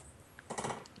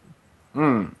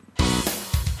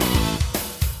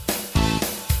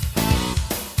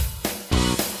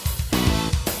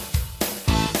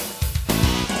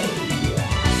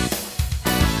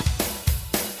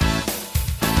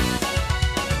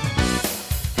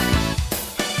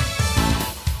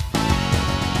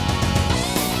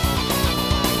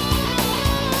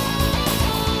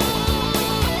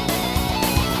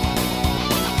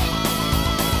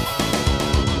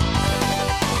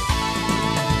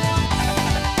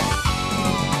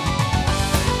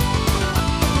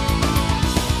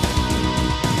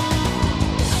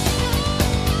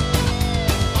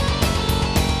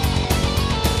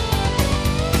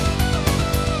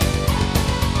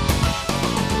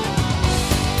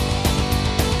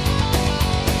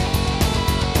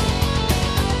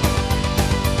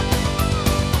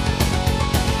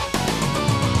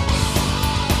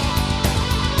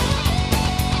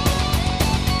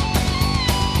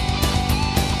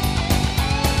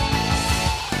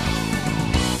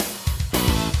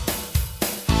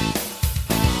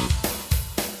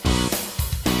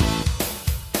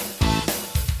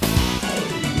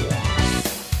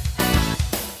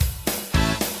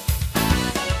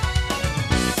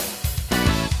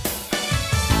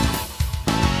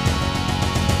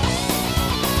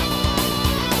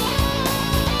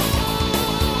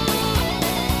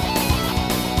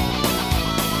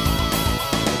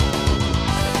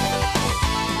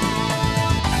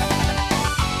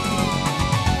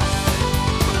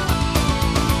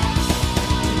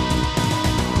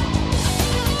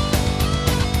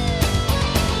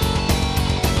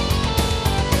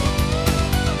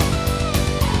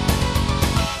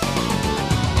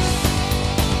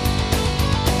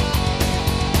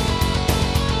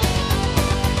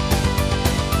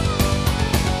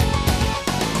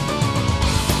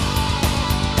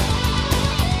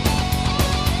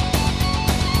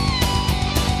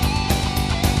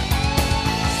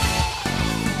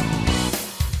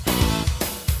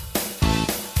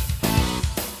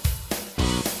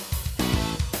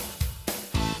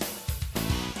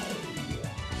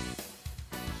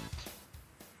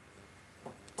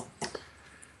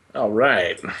 All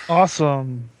right.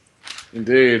 Awesome.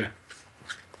 Indeed.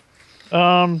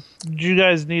 Do you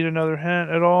guys need another hint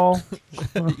at all?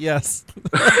 Yes.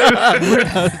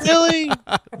 Really?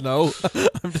 No.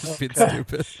 I'm just being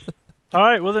stupid. All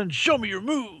right, well then show me your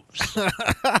moves.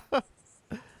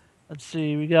 Let's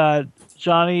see, we got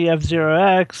Johnny F-Zero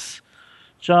X,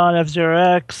 John F-Zero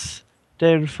X,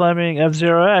 David Fleming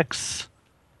F-Zero X.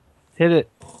 Hit it.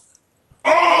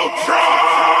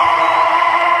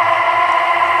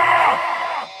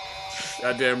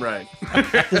 Goddamn right.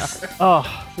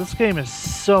 This game is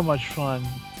so much fun,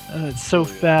 and it's so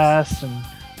fast, and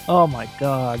oh my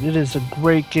god, it is a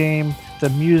great game. The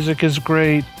music is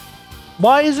great.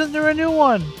 Why isn't there a new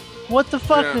one? What the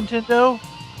fuck, Yeah. Nintendo?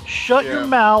 Shut your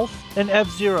mouth and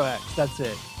F-Zero X. That's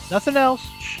it. Nothing else.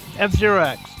 F-Zero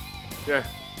X. Yeah,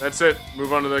 that's it.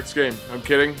 Move on to the next game. I'm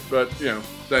kidding, but,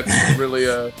 that's really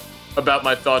about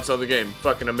my thoughts on the game.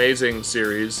 Fucking amazing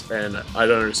series, and I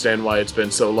don't understand why it's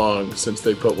been so long since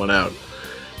they put one out.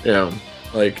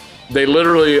 They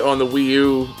literally, on the Wii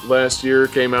U last year,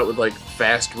 came out with,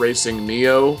 Fast Racing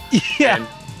Neo. Yeah.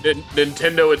 And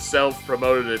Nintendo itself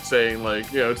promoted it, saying,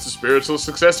 it's the spiritual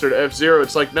successor to F-Zero.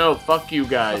 It's like, no, fuck you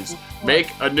guys.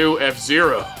 Make a new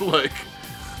F-Zero.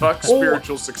 Fuck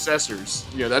spiritual successors.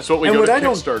 That's what we go to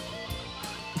Kickstarter.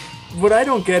 What I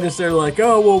don't get is they're like,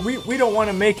 oh, well, we don't want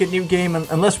to make a new game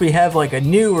unless we have, a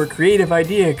new or creative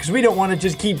idea, because we don't want to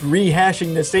just keep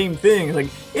rehashing the same thing.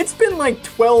 It's been,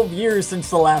 12 years since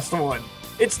the last one.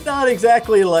 It's not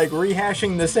exactly,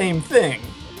 rehashing the same thing.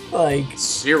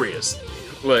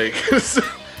 Seriously.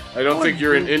 I don't think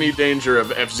you're in any danger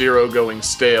of F-Zero going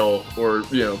stale, or,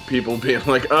 people being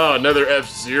like, oh, another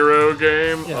F-Zero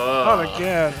game? Yeah, not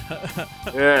again.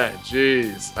 Yeah,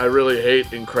 jeez. I really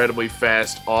hate incredibly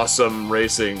fast, awesome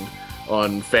racing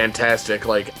on fantastic,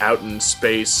 out in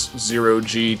space,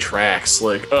 zero-G tracks.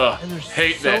 And there's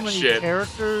hate so that many shit.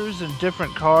 characters and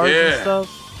different cars and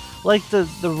stuff.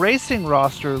 The racing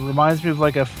roster reminds me of,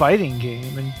 a fighting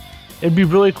game, and it'd be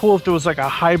really cool if there was a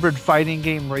hybrid fighting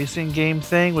game, racing game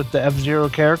thing with the F-Zero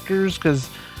characters, because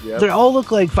Yep. They all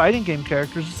look like fighting game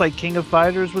characters. It's like King of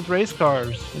Fighters with race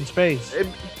cars in space.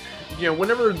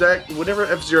 Whenever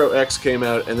F-Zero X came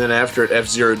out, and then after it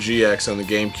F-Zero GX on the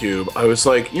GameCube, I was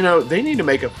like, they need to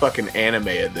make a fucking anime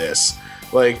of this.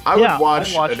 Like, I would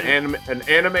watch an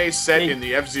anime set in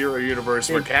the F-Zero universe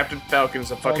where Captain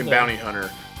Falcon's a fucking bounty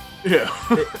hunter. Yeah.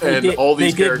 All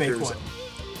these characters.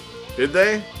 Did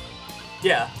they?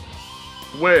 Yeah.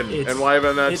 When? And why have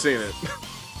I not seen it?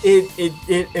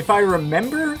 If I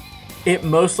remember, it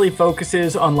mostly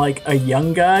focuses on like a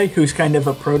young guy who's kind of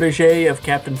a protege of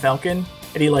Captain Falcon,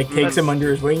 and he like takes him under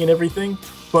his wing and everything.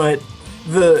 But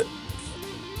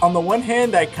on the one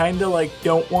hand, I kind of like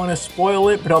don't want to spoil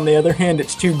it, but on the other hand,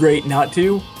 it's too great not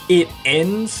to. It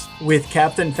ends with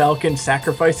Captain Falcon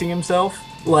sacrificing himself.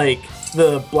 Like,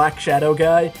 the Black Shadow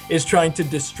guy is trying to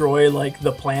destroy like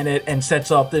the planet and sets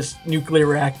off this nuclear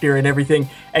reactor and everything,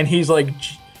 and he's like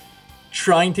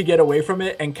trying to get away from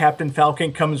it, and Captain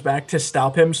Falcon comes back to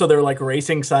stop him, so they're like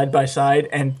racing side by side,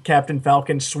 and Captain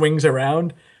Falcon swings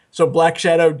around. So Black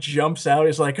Shadow jumps out,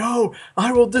 is like, "Oh,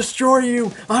 I will destroy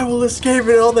you! I will escape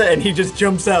and all that," and he just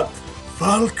jumps out,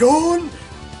 "Falcon,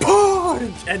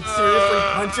 punch!" and seriously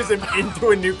punches him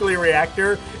into a nuclear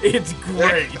reactor. It's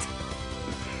great.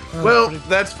 Well,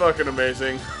 that's fucking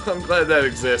amazing. I'm glad that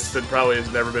exists. It probably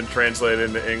has never been translated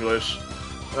into English.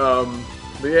 But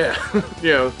yeah,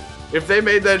 if they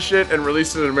made that shit and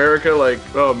released it in America, like,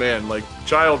 oh man, like,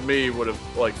 child me would have,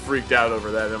 like, freaked out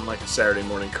over that in, like, a Saturday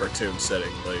morning cartoon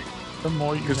setting. Like, the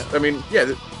more you know. I mean,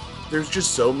 yeah, there's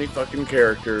just so many fucking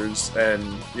characters,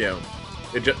 and,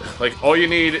 it just, like, all you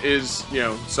need is,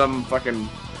 some fucking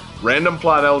random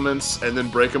plot elements, and then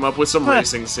break them up with some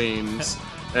racing scenes.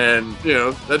 And,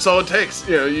 that's all it takes.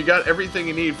 You got everything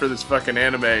you need for this fucking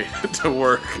anime to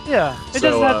work. Yeah, it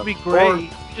doesn't have to be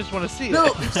great. You just want to see it. No,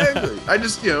 exactly. I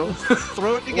just, throw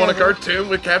it together. want a cartoon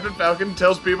with Captain Falcon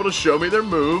tells people to show me their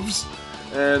moves.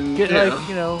 And, get,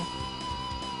 Joe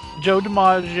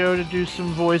DiMaggio to do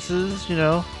some voices,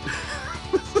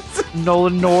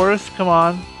 Nolan North, come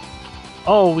on.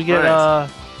 Oh, we get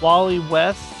Wally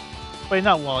West. Wait,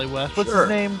 not Wally West. What's his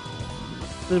name?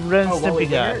 The Ren and Stimpy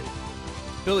guy.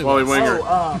 Wally Winger.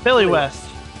 Billy West.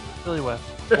 Billy West.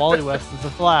 Wally West is the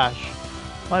Flash.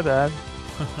 My bad.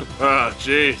 Oh,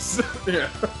 jeez. Yeah.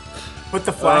 Put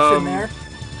the Flash in there.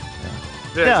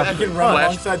 Yeah, exactly. You can run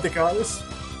alongside the cars.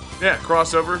 Yeah,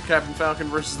 crossover, Captain Falcon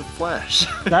versus the Flash.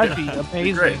 That'd be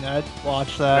amazing. I'd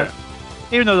watch that.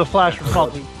 Yeah. Even though the Flash would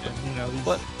probably,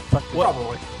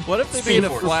 Probably. What if they made a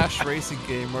Flash racing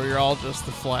game where you're all just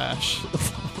the Flash?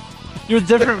 You're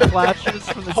different Flashes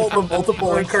from all the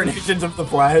multiple incarnations of the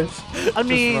Flash. I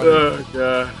mean,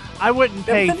 I wouldn't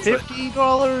pay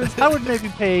 $50. I would maybe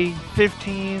pay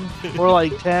 $15 or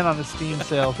like $10 on a Steam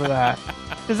sale for that,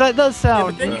 because that does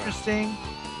sound interesting.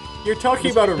 You're talking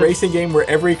about a racing game where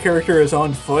every character is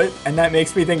on foot, and that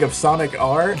makes me think of Sonic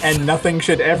R, and nothing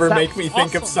should ever make me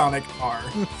think of Sonic R.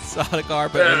 Sonic R,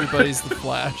 but everybody's the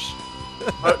Flash.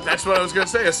 That's what I was gonna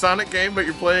say. A Sonic game, but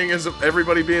you're playing as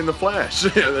everybody being the Flash.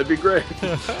 Yeah, that'd be great.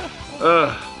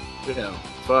 Fuck,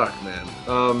 man.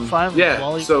 Finally,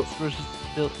 Wally versus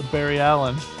Barry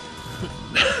Allen.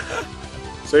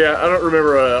 So yeah, I don't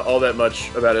remember all that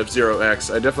much about F-Zero X.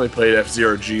 I definitely played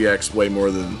F-Zero GX way more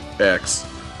than X.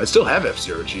 I still have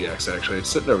F-Zero GX actually. It's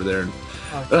sitting over there, and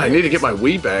I need to get my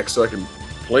Wii back so I can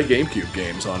play GameCube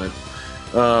games on it.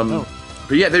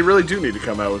 But yeah, they really do need to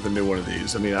come out with a new one of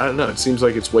these. I mean, I don't know. It seems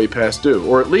like it's way past due.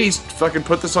 Or at least fucking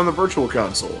put this on the Virtual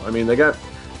Console. I mean, they got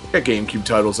GameCube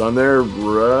titles on there,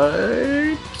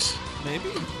 right?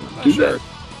 Maybe? I'm not do sure. that.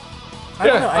 I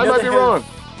don't know. I might be wrong.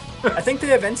 I think they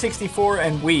have N64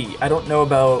 and Wii. I don't know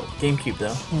about GameCube,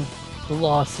 though. The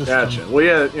lost system. Gotcha. Well,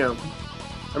 yeah,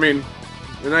 I mean,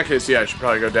 in that case, yeah, I should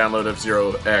probably go download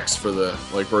F-Zero X for the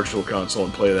Virtual Console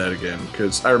and play that again,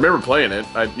 because I remember playing it.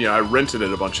 I rented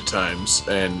it a bunch of times,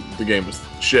 and the game was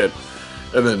shit.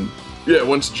 And then,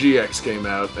 once GX came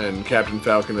out and Captain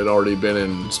Falcon had already been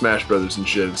in Smash Brothers and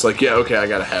shit, it's like, yeah, okay, I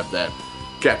gotta have that.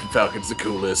 Captain Falcon's the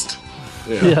coolest.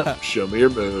 Show me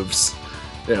your moves.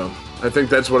 I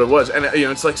think that's what it was. And,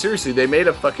 it's like, seriously, they made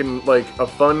a fucking, a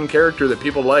fun character that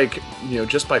people like,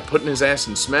 just by putting his ass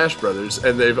in Smash Brothers,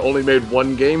 and they've only made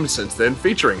one game since then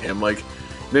featuring him. Like,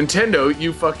 Nintendo,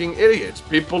 you fucking idiots.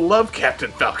 People love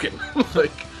Captain Falcon.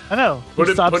 I know. Put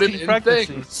it in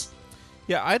things.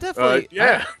 Yeah, I definitely...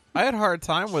 I had a hard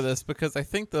time with this because I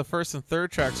think the first and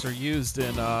third tracks are used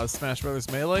in Smash Brothers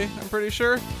Melee, I'm pretty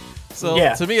sure. So,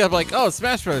 to me, I'm like, oh,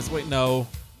 Smash Brothers. Wait, no.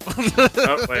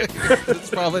 Oh, wait. It's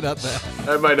probably not that.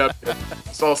 That might not be.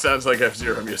 This all sounds like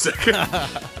F-Zero music. Yeah.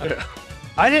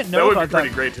 I didn't know that would about be pretty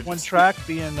that great to one track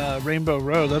being Rainbow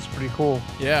Road. That's pretty cool.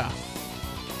 Yeah.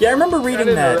 Yeah, I remember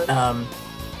reading that.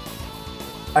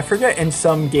 I forget, in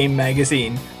some game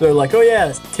magazine, they're like, oh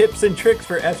yeah, tips and tricks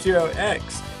for F-Zero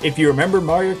X. If you remember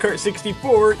Mario Kart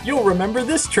 64, you'll remember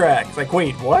this track. It's like,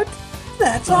 wait, what?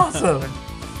 That's awesome.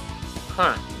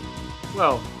 Huh.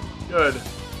 Well, good.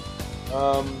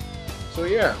 So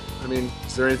yeah, I mean,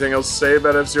 is there anything else to say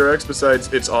about F-Zero X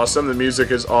besides it's awesome, the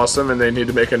music is awesome, and they need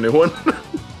to make a new one?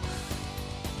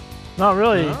 Not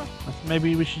really. No?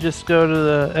 Maybe we should just go to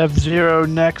the F-Zero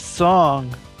next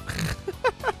song.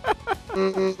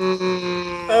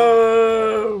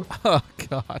 Oh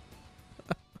God.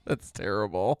 That's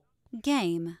terrible.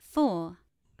 Game 4.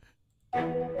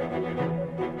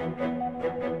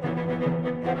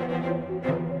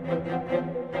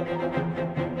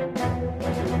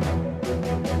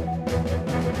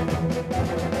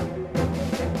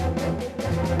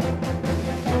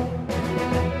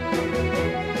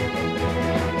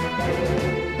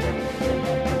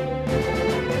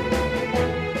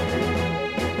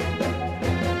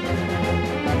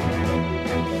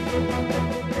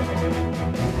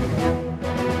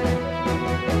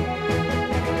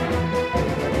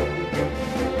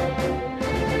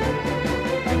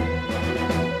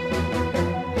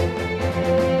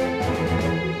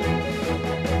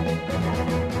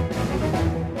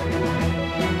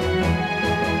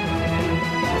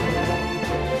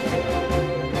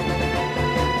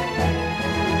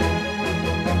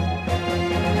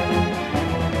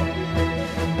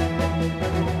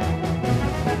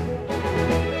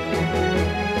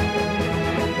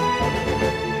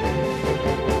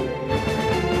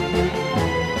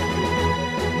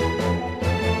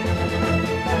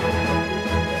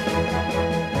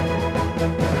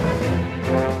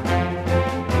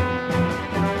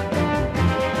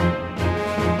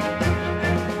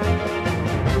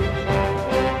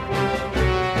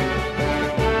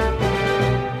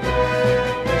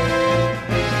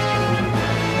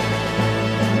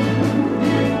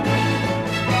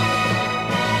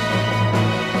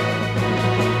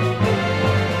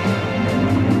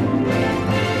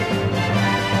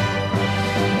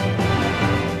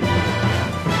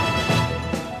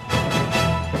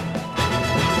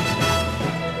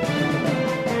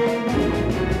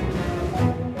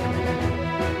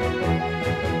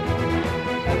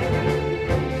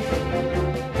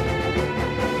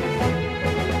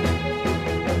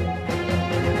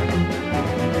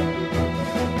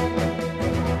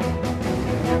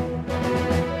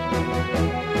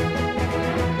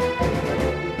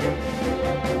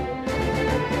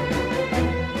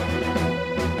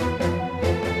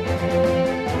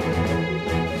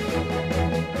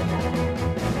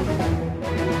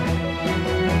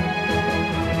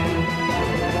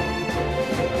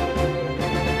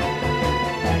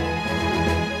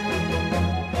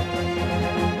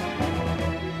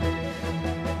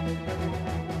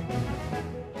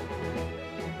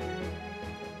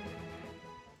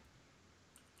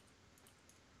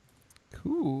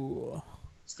 Cool.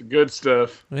 It's the good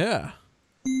stuff. Yeah.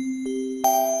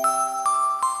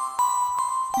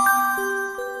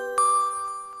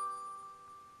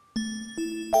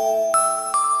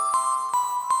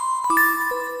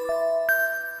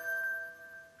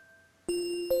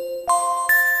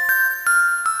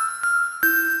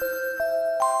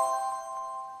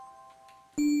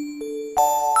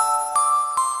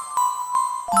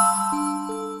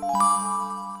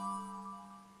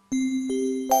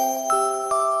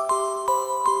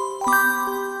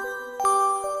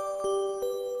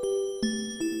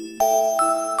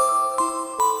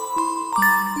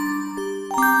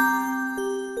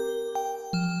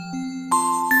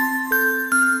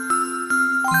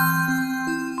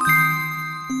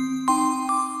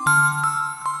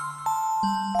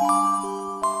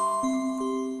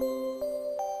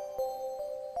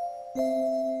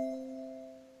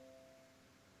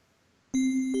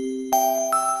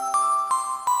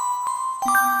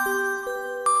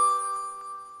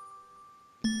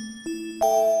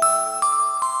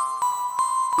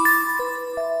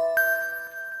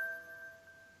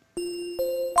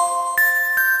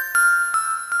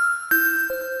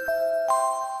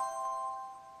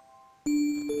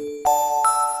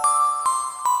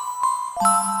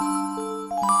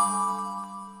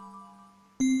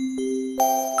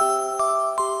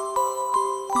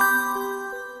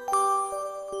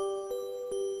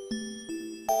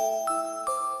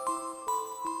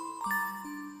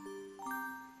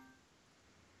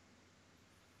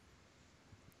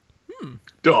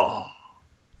 Duh.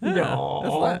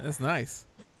 Yeah, that's nice.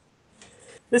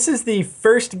 This is the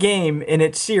first game in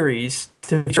its series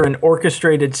to feature an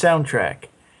orchestrated soundtrack.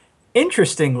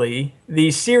 Interestingly, the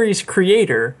series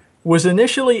creator was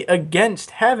initially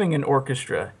against having an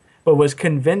orchestra, but was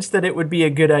convinced that it would be a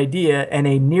good idea, and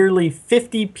a nearly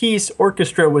 50-piece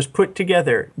orchestra was put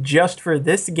together just for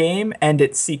this game and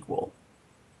its sequel.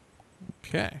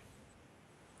 Okay.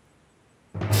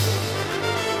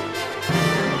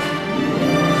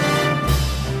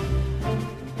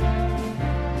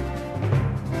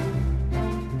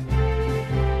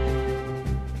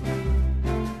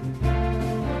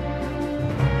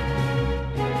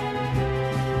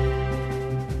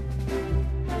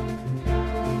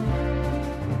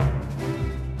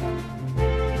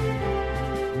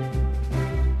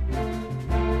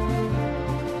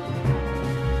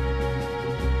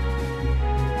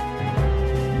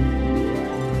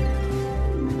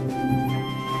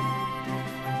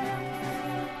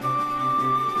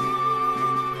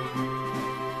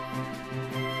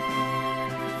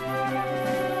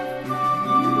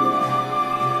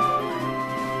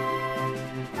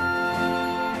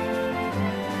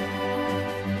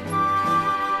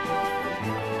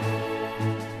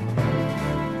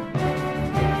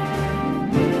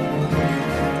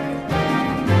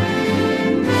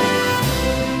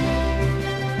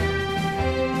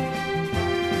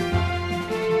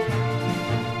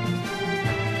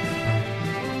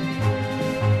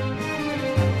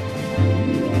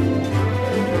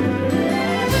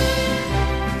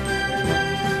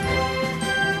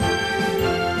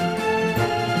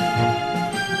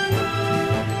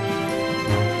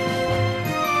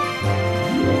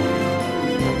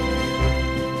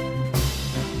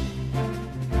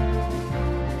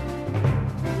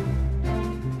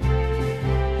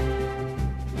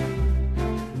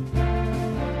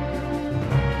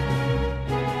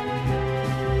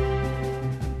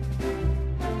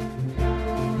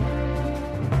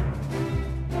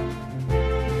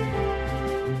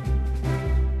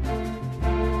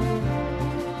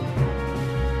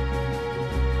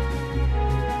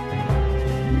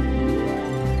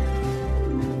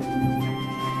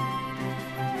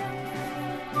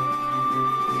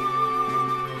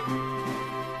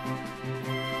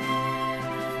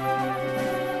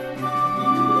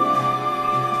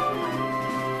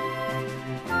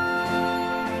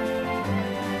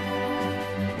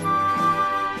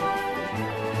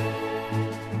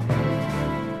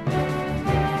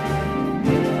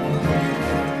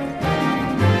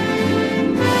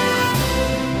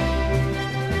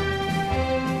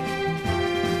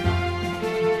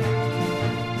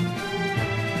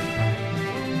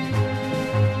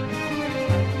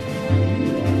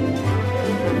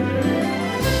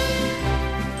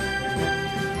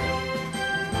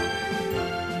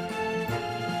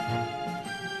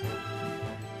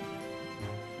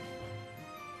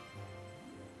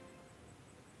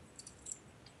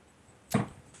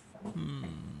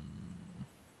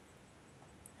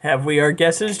 Have we our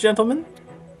guesses, gentlemen?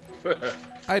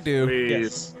 I do.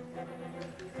 Please.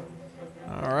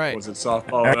 All right. Was it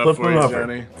softball All right, enough flip for them you, over.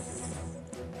 Johnny?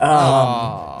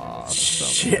 Oh,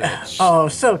 Shit. Oh,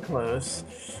 so close.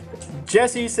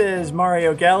 Jesse says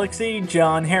Mario Galaxy,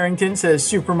 John Harrington says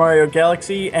Super Mario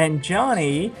Galaxy, and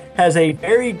Johnny has a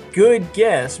very good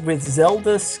guess with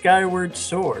Zelda Skyward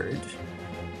Sword.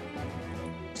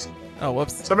 Oh,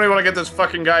 whoops. Somebody want to get this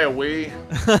fucking guy a Wii?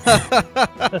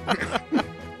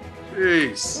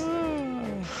 Jeez.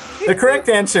 The correct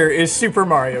answer is Super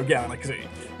Mario Galaxy.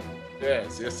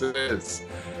 Yes, it is.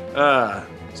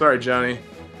 Sorry, Johnny.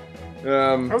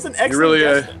 That was an excellent You really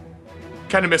guess.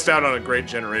 kind of missed out on a great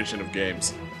generation of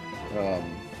games.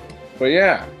 But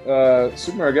yeah,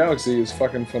 Super Mario Galaxy is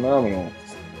fucking phenomenal,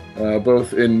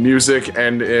 both in music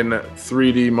and in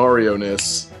 3D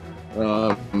Mario-ness.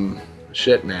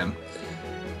 Shit, man.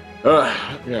 You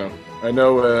know, I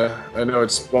know it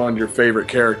spawned your favorite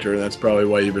character. That's probably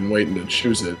why you've been waiting to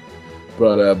choose it.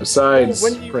 But besides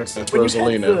Princess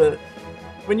Rosalina.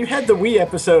 When you had the Wii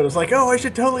episode, I was like, oh, I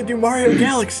should totally do Mario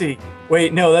Galaxy.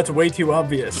 Wait, no, that's way too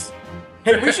obvious.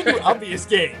 Hey, we should do obvious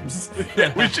games.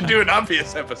 Yeah, we should do an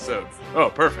obvious episode.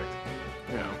 Oh, perfect.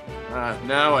 You know,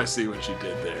 now I see what you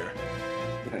did there.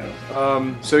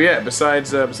 So yeah,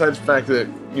 besides the fact that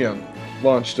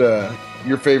launched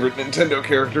your favorite Nintendo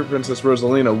character, Princess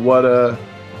Rosalina, what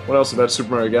else about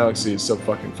Super Mario Galaxy is so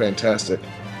fucking fantastic,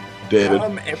 David?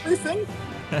 Everything.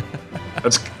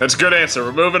 That's a good answer.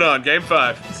 We're moving on. Game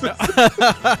 5.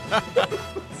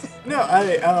 No,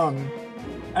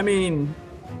 I mean,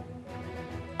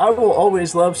 I will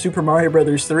always love Super Mario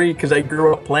Brothers 3 because I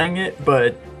grew up playing it,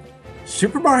 but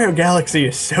Super Mario Galaxy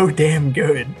is so damn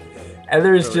good. And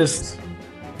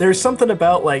there's something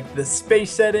about like the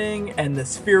space setting and the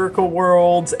spherical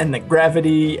worlds and the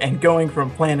gravity and going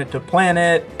from planet to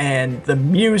planet and the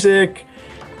music.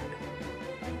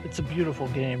 It's a beautiful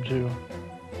game too.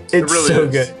 It's really so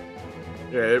is. good.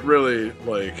 Yeah, it really,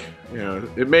 like, you know,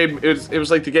 it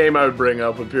was like the game I would bring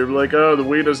up when people were like, oh, the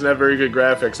Wii doesn't have very good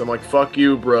graphics. I'm like, fuck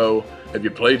you, bro. Have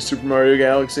you played Super Mario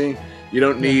Galaxy? You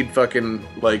don't need fucking,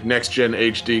 like, next-gen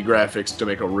HD graphics to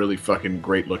make a really fucking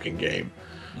great-looking game.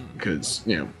 Because,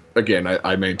 you know, again,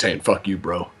 I maintain, fuck you,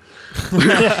 bro.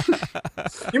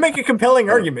 You make a compelling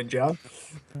argument, John.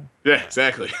 Yeah,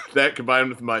 exactly. That combined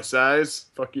with my size,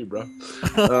 fuck you, bro.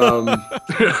 Well,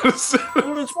 it's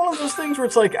one of those things where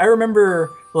it's like, I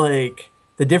remember, like,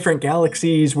 the different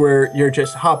galaxies where you're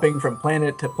just hopping from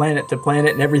planet to planet to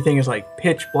planet and everything is, like,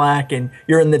 pitch black and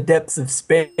you're in the depths of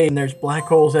space and there's black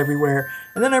holes everywhere.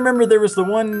 And then I remember there was the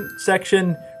one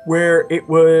section where it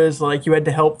was, like, you had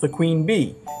to help the queen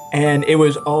bee. And it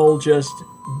was all just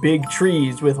big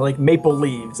trees with like maple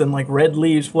leaves and like red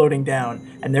leaves floating down.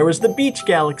 And there was the beach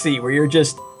galaxy where you're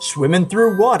just swimming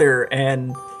through water,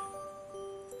 and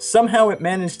somehow it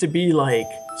managed to be like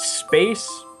space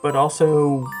but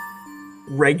also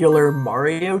regular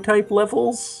Mario type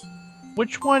levels.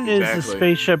 Which one is the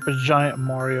spaceship a giant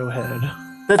Mario head?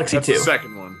 That's the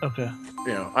second one. Okay.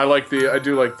 You know, I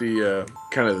do like the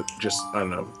kind of just, I don't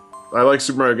know, I like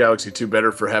Super Mario Galaxy 2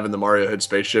 better for having the Mario head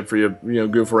spaceship for you know,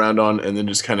 goof around on, and then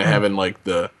just kind of having like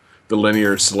the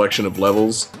linear selection of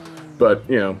levels. But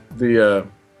you know, the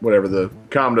whatever the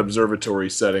Comet Observatory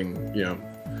setting, you know,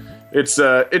 it's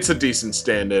a decent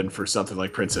stand-in for something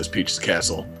like Princess Peach's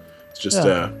Castle. It's just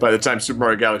by the time Super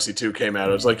Mario Galaxy 2 came out,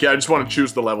 I was like, yeah, I just want to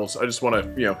choose the levels. I just want to,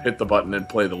 you know, hit the button and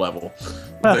play the level.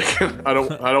 Like, I don't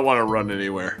want to run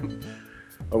anywhere.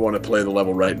 I want to play the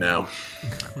level right now.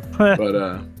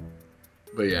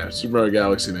 But yeah, Super Mario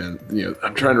Galaxy, man, you know,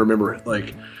 I'm trying to remember,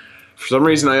 like, for some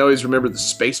reason I always remember the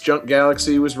Space Junk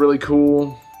Galaxy was really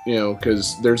cool, you know,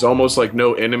 because there's almost, like,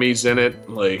 no enemies in it,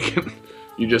 like,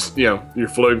 you just, you know, you're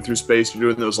floating through space, you're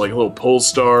doing those, like, little pull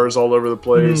stars all over the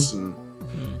place, and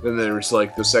then there's,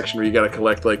 like, the section where you gotta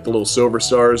collect, like, the little silver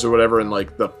stars or whatever, and,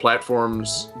 like, the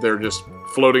platforms, they're just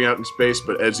floating out in space,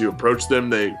 but as you approach them,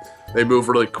 they move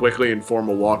really quickly and form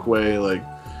a walkway, like,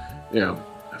 you know.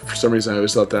 For some reason, I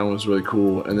always thought that one was really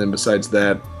cool. And then besides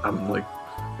that,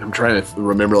 I'm trying to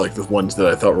remember like the ones that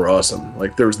I thought were awesome.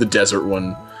 Like there was the desert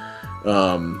one.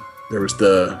 There was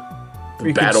the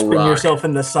you battle could spin rock. yourself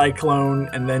in the cyclone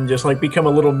and then just like become a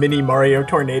little mini Mario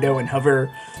tornado and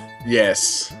hover.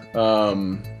 Yes.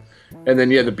 And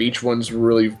then yeah, the beach ones were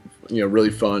really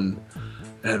fun.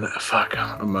 And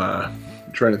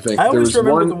I'm trying to think. I always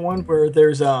remember the one where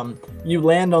there's you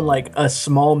land on like a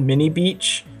small mini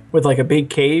beach with like a big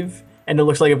cave, and it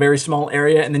looks like a very small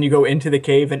area, and then you go into the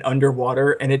cave and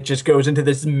underwater, and it just goes into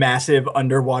this massive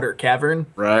underwater cavern.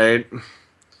 Right.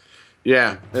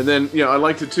 Yeah, and then, you know, I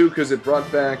liked it too because it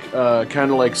brought back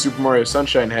kind of like Super Mario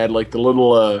Sunshine had, like the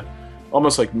little,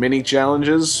 almost like mini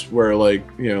challenges where, like,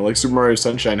 you know, like Super Mario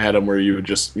Sunshine had them where you would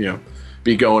just, you know,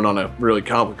 be going on a really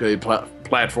complicated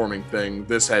platforming thing.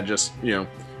 This had just, you know,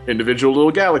 individual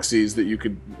little galaxies that you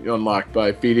could unlock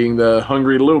by feeding the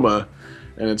hungry Luma.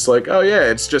 And it's like, oh yeah,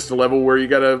 it's just a level where you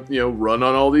gotta, you know, run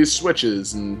on all these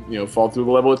switches and, you know, fall through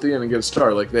the level at the end and get a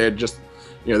star. Like they had just,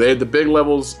 you know, they had the big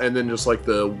levels and then just like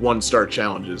the 1-star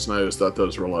challenges, and I always thought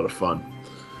those were a lot of fun.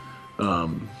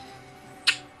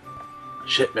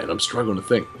 Shit, man, I'm struggling to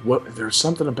think. There's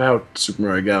something about Super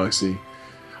Mario Galaxy.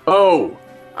 Oh,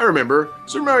 I remember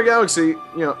Super Mario Galaxy.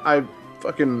 You know, I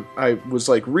was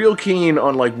like real keen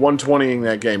on like 120ing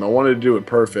that game. I wanted to do it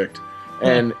perfect.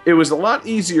 And it was a lot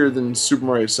easier than Super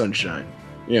Mario Sunshine.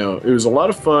 You know, it was a lot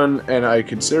of fun, and I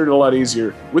considered it a lot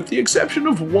easier, with the exception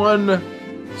of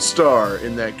 1 star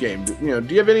in that game. You know,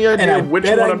 do you have any idea which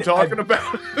one I'm talking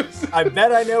about? I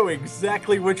bet I know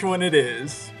exactly which one it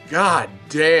is. God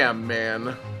damn,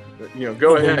 man. You know,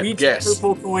 go ahead, Luigi guess.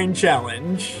 Purple Coin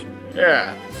Challenge.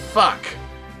 Yeah, fuck.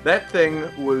 That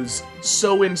thing was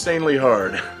so insanely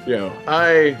hard. You know,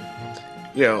 I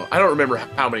don't remember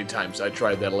how many times I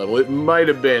tried that level. It might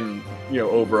have been, you know,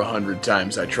 over 100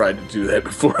 times I tried to do that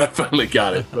before I finally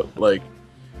got it. But, like,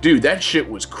 dude, that shit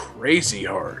was crazy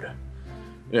hard.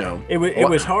 You know, it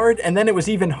was hard, and then it was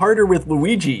even harder with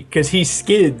Luigi, because he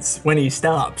skids when he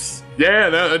stops. Yeah,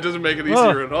 that doesn't make it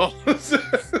easier at all.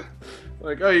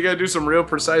 Like, oh, you gotta do some real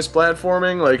precise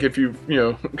platforming. Like, if you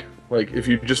know, like, if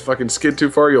you just fucking skid too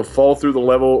far, you'll fall through the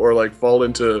level, or, like, fall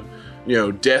into, you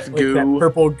know, death goo. That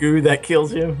purple goo that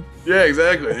kills you. Yeah,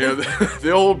 exactly. You know,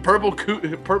 the old purple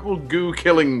goo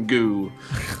killing goo.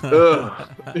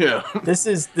 Yeah. This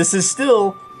is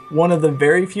still one of the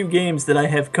very few games that I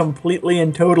have completely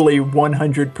and totally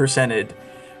 100%ed.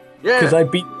 Yeah. Because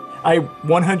I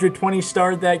 120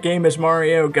 starred that game as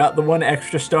Mario, got the 1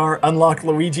 extra star, unlocked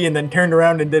Luigi, and then turned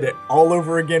around and did it all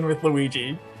over again with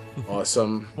Luigi.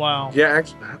 Awesome. Wow. Yeah,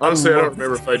 actually, honestly, I don't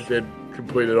remember if I did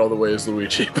complete it all the way as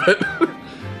Luigi, but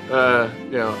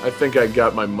I think I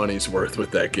got my money's worth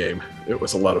with that game. It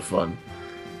was a lot of fun.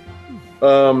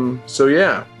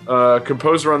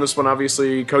 Composer on this one,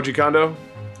 obviously, Koji Kondo.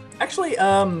 Actually,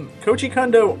 Koji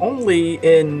Kondo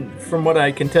from what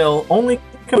I can tell, only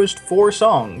composed 4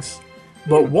 songs.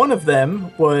 But one of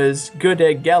them was Good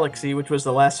Egg Galaxy, which was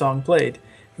the last song played.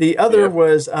 The other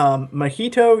was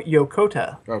Mahito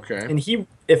Yokota. Okay. And he,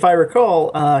 if I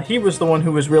recall, he was the one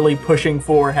who was really pushing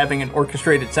for having an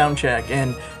orchestrated soundtrack.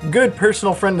 And good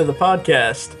personal friend of the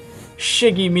podcast,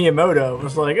 Shiggy Miyamoto,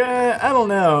 was like, I don't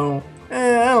know.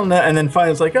 And then finally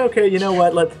was like, okay, you know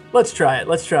what? Let's try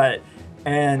it.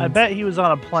 And I bet he was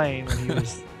on a plane when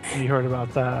he heard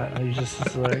about that. And he's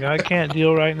just like, I can't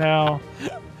deal right now.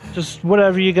 Just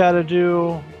whatever you gotta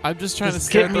do. I'm just trying to get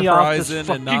stare at me the off this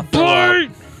horizon and not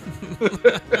fucking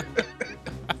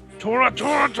throw up.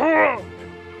 Tora!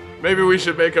 Maybe we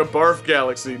should make a Barf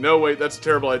Galaxy. No, wait, that's a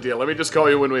terrible idea. Let me just call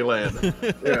you when we land. I'm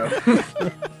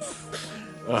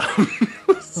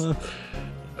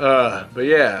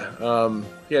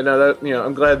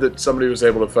glad that somebody was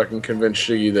able to fucking convince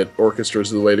Shiggy that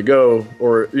orchestras are the way to go,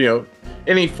 or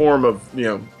any form of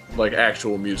like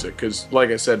actual music. Because, like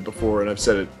I said before, and I've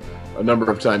said it a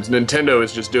number of times, Nintendo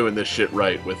is just doing this shit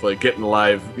right with like getting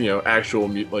live, actual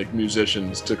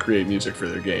musicians to create music for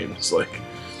their games. Like,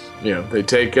 they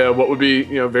take what would be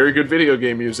very good video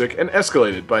game music and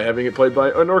escalate it by having it played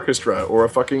by an orchestra or a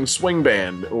fucking swing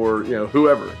band or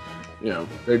whoever.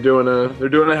 They're doing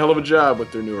a hell of a job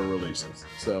with their newer releases.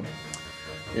 So,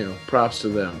 props to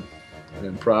them,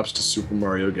 and props to Super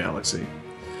Mario Galaxy.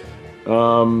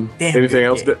 Anything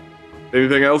else?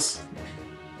 Anything else?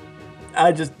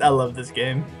 I love this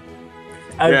game.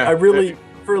 I really,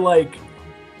 for like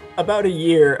about a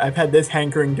year, I've had this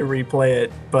hankering to replay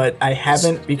it, but I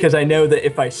haven't because I know that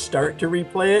if I start to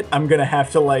replay it, I'm gonna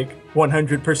have to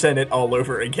 100% it all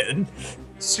over again.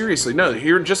 Seriously, no.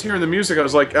 Just hearing the music, I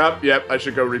was like, yep, I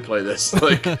should go replay this.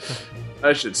 Like,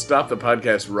 I should stop the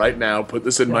podcast right now, put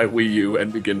this in my Wii U,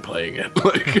 and begin playing it.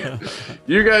 Like,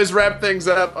 you guys wrap things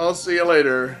up. I'll see you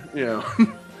later.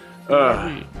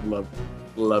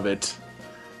 Love it.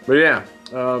 But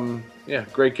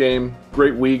great game,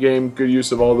 great Wii game. Good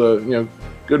use of all the,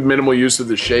 good minimal use of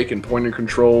the shake and pointer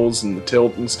controls and the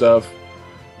tilt and stuff.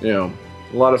 A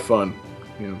lot of fun.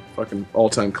 Fucking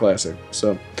all-time classic.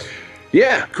 So.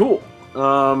 Yeah, cool.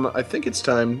 I think it's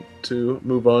time to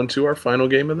move on to our final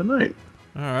game of the night.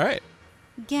 All right.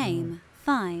 Game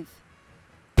 5.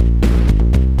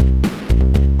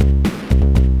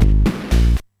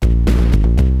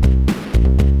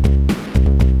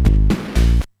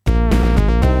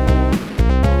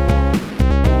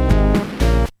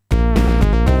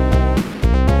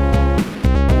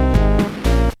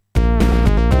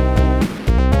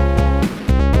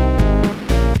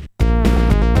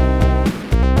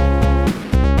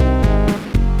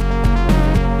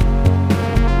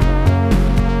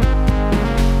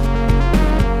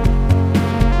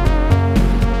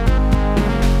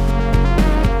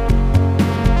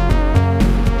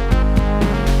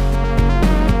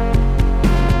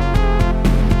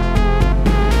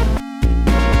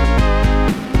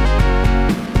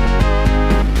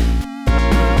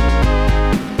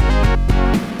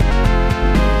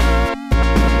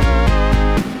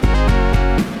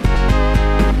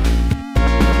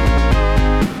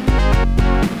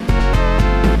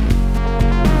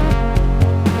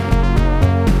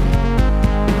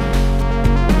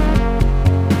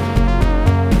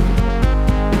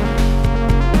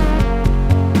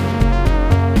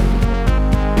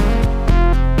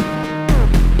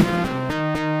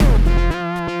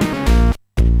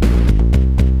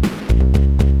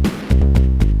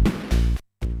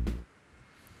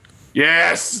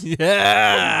 Yes!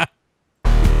 Yeah!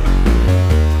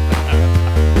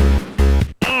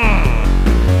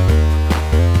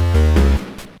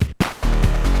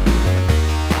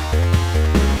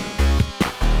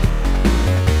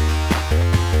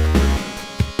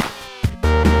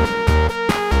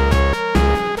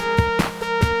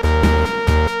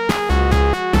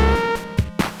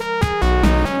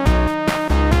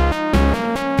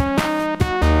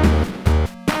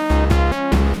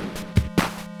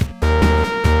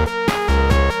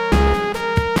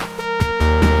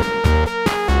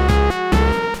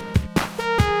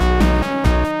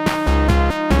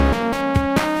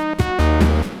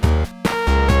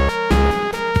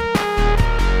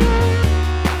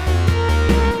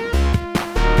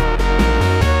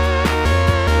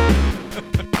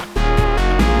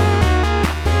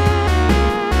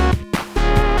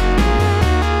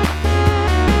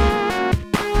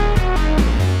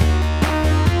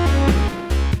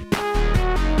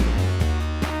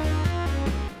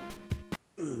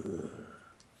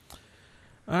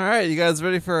 you guys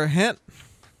ready for a hint?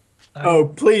 Oh,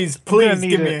 please need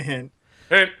give me it. a hint.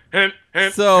 Hint.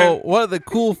 So one of the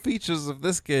cool features of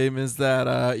this game is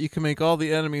that you can make all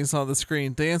the enemies on the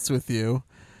screen dance with you.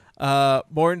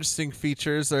 More interesting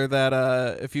features are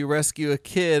that if you rescue a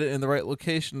kid in the right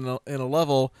location in a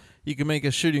level, you can make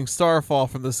a shooting star fall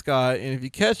from the sky, and if you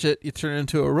catch it, you turn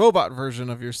into a robot version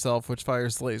of yourself, which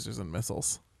fires lasers and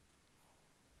missiles.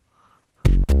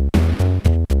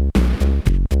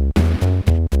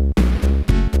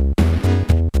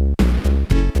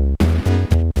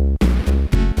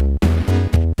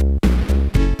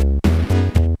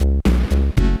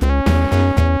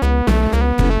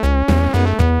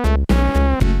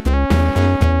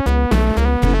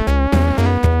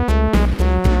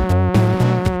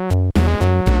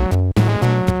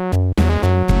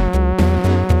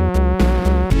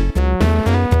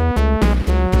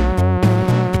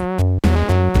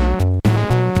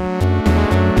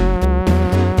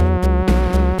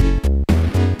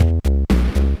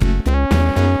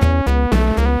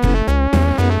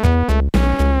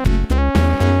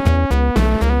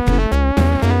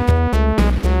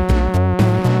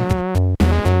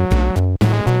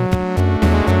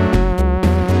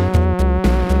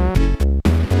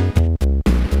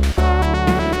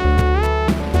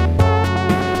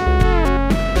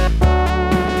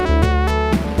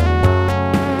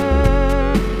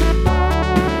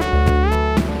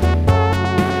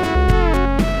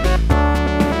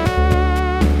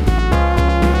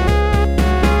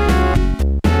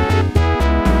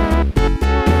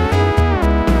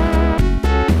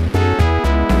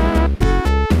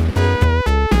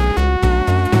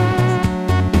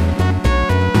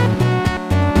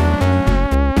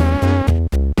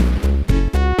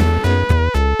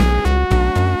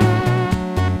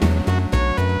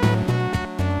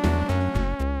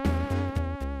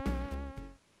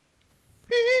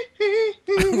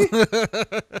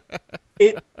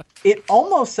 It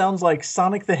almost sounds like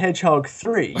Sonic the Hedgehog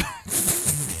 3.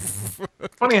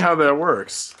 Funny how that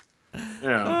works.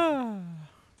 Yeah.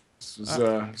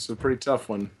 It's a pretty tough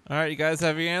one. All right, you guys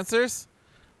have your answers?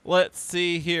 Let's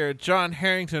see here. John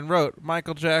Harrington wrote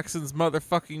Michael Jackson's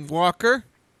Motherfucking Walker.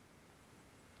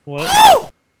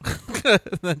 What? And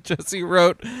then Jesse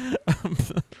wrote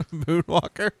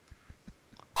Moonwalker.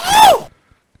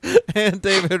 And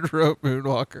David wrote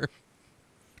Moonwalker.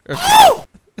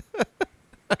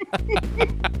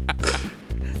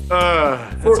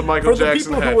 That's a Michael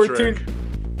Jackson hat trick.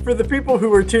 For the people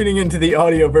who are tuning into the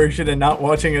audio version and not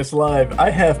watching us live, I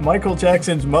have Michael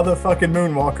Jackson's Motherfucking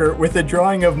Moonwalker with a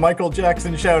drawing of Michael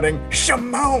Jackson shouting,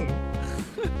 Shimon!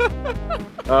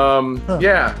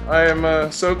 Yeah, I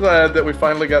am so glad that we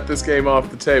finally got this game off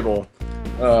the table.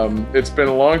 It's been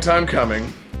a long time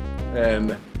coming,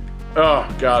 and oh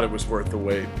god, it was worth the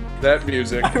wait. That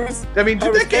music. Did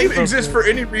that game exist for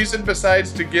any reason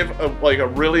besides to give a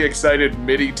really excited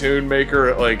MIDI tune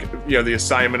maker the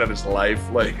assignment of his life?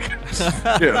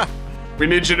 We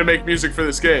need you to make music for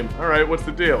this game. All right, what's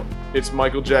the deal? It's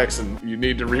Michael Jackson. You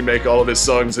need to remake all of his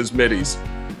songs as MIDIs.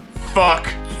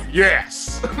 Fuck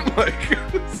yes.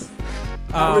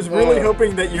 I was really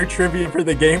hoping that your trivia for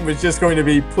the game was just going to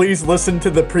be, please listen to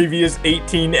the previous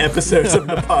 18 episodes of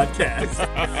the podcast.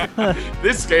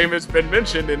 This game has been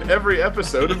mentioned in every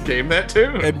episode of Game That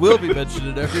Tune. And will be mentioned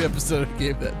in every episode of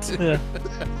Game That Tune. Yeah.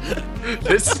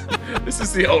 This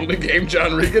is the only game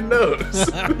John Regan knows.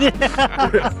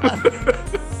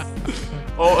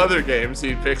 All other games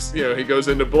he picks, he goes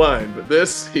into blind, but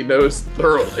this he knows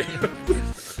thoroughly.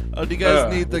 Do you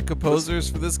guys need the composers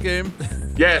for this game?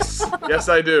 Yes,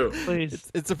 I do. Please.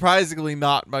 It's surprisingly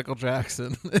not Michael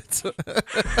Jackson. It's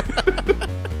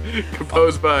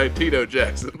composed by Tito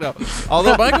Jackson. No,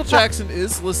 although Michael Jackson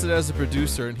is listed as a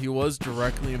producer and he was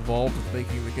directly involved with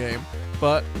making the game,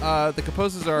 but the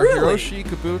composers are Really? Hiroshi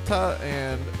Kabuta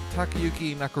and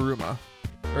Takayuki Nakamura.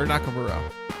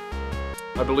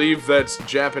 I believe that's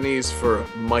Japanese for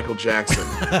Michael Jackson.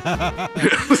 Yeah,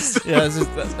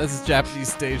 that's his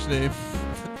Japanese stage name.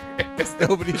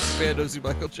 Nobody in Japan knows who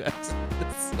Michael Jackson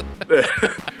is.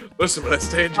 Listen, when I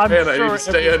stay in Japan, I need to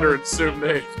stay under an assumed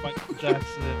name. Michael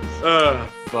Jackson is.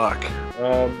 Fuck.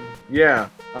 Yeah.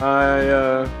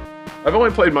 I've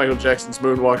only played Michael Jackson's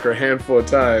Moonwalker a handful of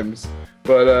times,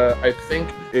 but I think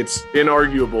it's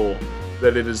inarguable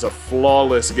that it is a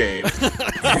flawless game.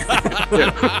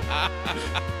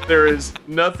 There is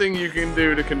nothing you can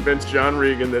do to convince John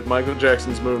Regan that Michael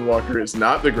Jackson's Moonwalker is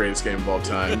not the greatest game of all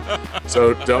time.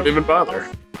 So don't even bother.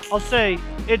 I'll say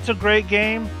it's a great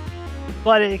game,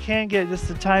 but it can get just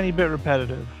a tiny bit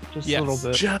repetitive. Just Yes. a little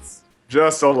bit.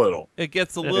 Just a little. It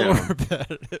gets a little Yeah.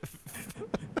 repetitive.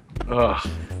 Ugh.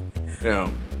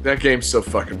 That game's so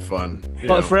fucking fun.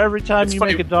 But for every time It's you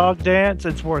funny- make a dog dance,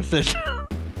 it's worth it.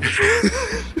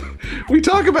 We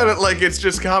talk about it like it's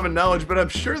just common knowledge, but I'm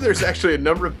sure there's actually a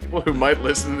number of people who might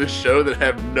listen to this show that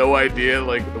have no idea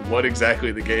like what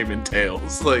exactly the game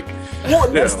entails. Like, Well,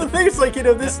 that's the thing. It's like,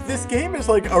 this game is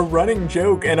like a running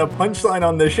joke and a punchline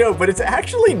on the show, but it's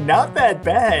actually not that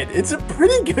bad. It's a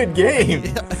pretty good game.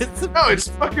 no, it's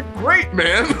fucking great,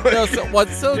 man. Like, No, so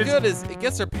what's so good is it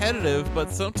gets repetitive,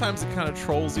 but sometimes it kind of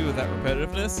trolls you with that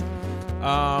repetitiveness.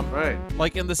 right.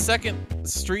 Like in the second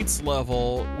Streets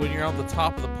level, when you're on the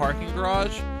top of the parking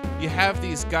garage, you have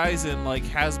these guys in like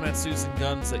hazmat suits and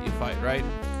guns that you fight, right?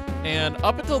 And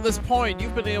up until this point,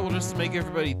 you've been able just to make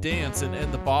everybody dance and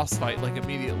end the boss fight like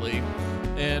immediately.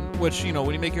 And which, when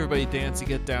you make everybody dance, you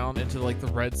get down into like the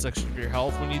red section of your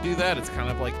health. When you do that, it's kind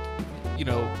of like, you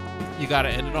gotta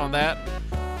end it on that.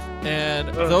 And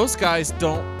those guys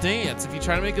don't dance. If you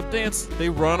try to make them dance, they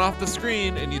run off the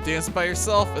screen and you dance by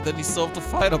yourself, and then you still have to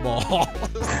fight them all.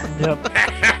 Yep.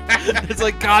 It's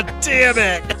like, God damn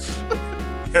it!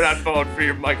 You're not falling for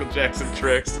your Michael Jackson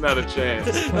tricks. Not a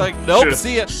chance. Like, nope,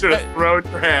 see it. Should have thrown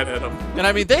your hand at him. And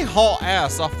I mean, they haul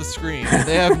ass off the screen.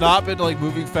 They have not been like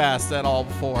moving fast at all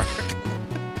before.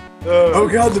 Oh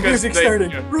god, the because music they-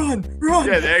 started. yeah. Run, run.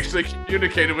 Yeah, they actually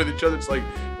communicated with each other. It's like,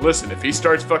 listen, if he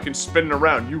starts fucking spinning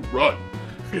around, you run.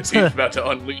 Because he's about to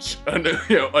unleash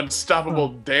unstoppable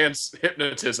dance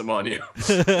hypnotism on you.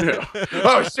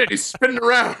 Oh shit, he's spinning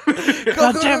around.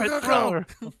 God damn it, thrower.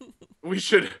 We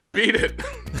should beat it.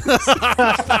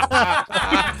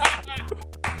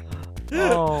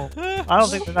 Oh, I don't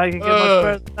think the night can get much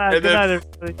better than that. and Good then- night,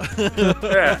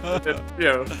 everybody.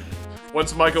 Yeah, and,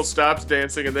 once Michael stops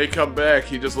dancing and they come back,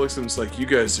 he just looks at them and is like, you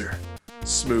guys are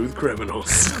smooth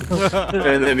criminals.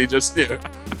 And then he just,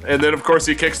 and then of course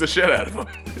he kicks the shit out of them.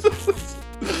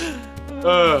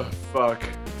 Oh, fuck.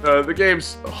 The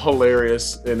game's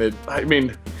hilarious, and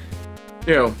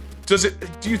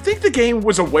do you think the game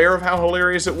was aware of how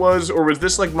hilarious it was, or was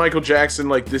this like Michael Jackson,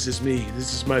 like, this is me,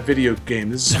 this is my video game,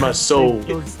 this is my soul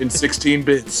in 16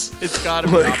 bits? It's gotta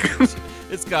be option.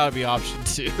 It's gotta be option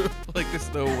 2. Like,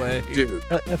 there's no way. Dude,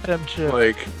 FM chip.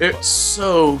 like, it's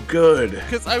so good.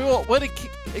 Because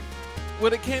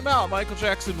when it came out, Michael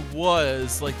Jackson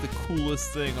was like the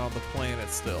coolest thing on the planet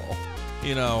still.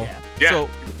 Yeah. So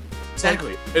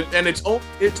Exactly. And it's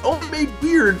only made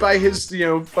weird by his,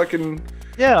 fucking...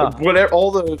 Yeah. Whatever,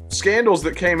 all the scandals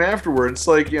that came afterwards,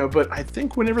 like, but I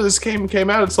think whenever this game came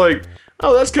out, it's like,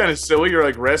 oh, that's kind of silly. You're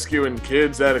like rescuing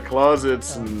kids out of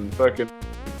closets and fucking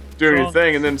doing your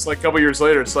thing, and then it's like a couple years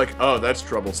later, it's like, oh, that's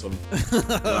troublesome.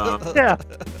 Yeah.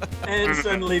 And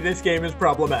suddenly this game is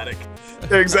problematic.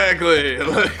 Exactly.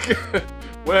 Like,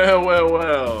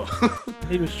 well.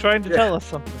 He was trying to tell us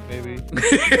something, maybe.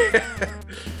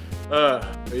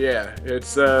 Yeah,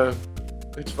 it's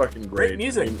fucking great. Great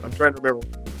music. I'm trying to remember.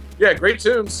 Yeah, great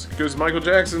tunes, because Michael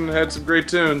Jackson had some great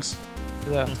tunes.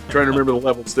 Yeah. Trying to remember the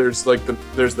levels. There's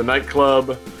the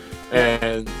nightclub,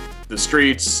 and the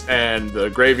streets, and the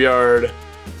graveyard,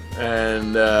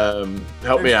 and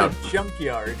help me out. The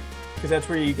junkyard, because that's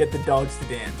where you get the dogs to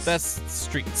dance. that's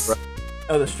Streets. Right.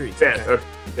 Oh, the streets. Yeah, Okay.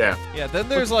 yeah. Yeah, then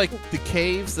there's like the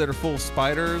caves that are full of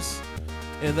spiders.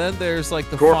 And then there's like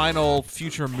the Cool. final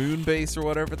future moon base or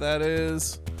whatever that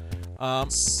is. And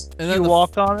then You the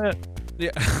walk on it? Yeah.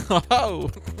 Oh.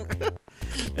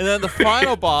 And then the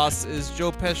final boss is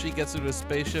Joe Pesci gets into a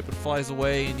spaceship and flies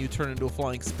away, and you turn into a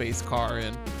flying space car,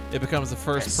 and it becomes a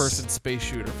first-person space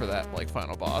shooter for that like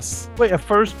final boss. Wait, a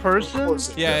first person?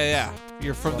 Yeah.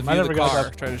 You're from the I view of never the got car,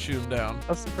 that. trying to shoot him down.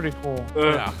 That's pretty cool.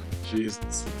 Yeah.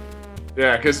 Jesus.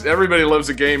 Yeah, because everybody loves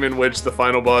a game in which the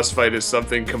final boss fight is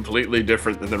something completely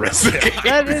different than the rest of the game.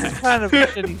 That is kind of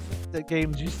shitty thing that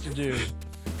games used to do.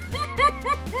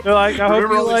 They're like, I hope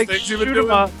Remember you all these like things you've been shoot 'em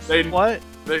doing? up. They- What?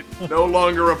 They no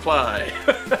longer apply.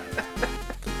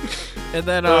 And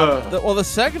then, the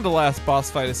second to last boss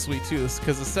fight is sweet too,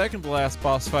 because the second to last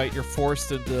boss fight, you're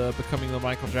forced into becoming the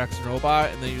Michael Jackson robot,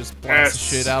 and then you just blast the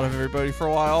shit out of everybody for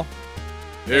a while.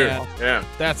 Dude, And yeah.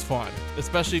 that's fun,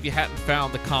 especially if you hadn't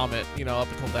found the comet, up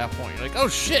until that point. You're like, oh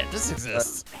shit, this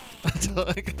exists.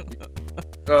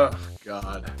 Oh,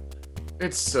 God.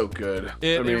 It's so good.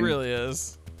 It really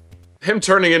is. Him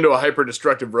turning into a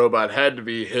hyper-destructive robot had to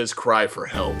be his cry for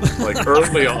help, like,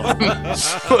 early on.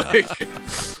 Like,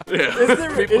 yeah.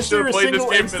 People Is should there have a played this single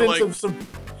game and been instance like, of some?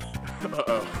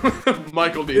 uh-oh.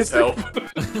 Michael needs Is there-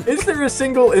 help. Is there a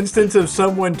single instance of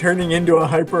someone turning into a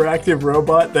hyperactive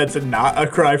robot that's not a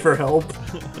cry for help?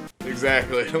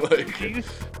 Exactly.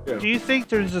 Like, Do you think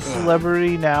there's a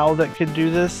celebrity now that could do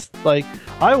this? Like,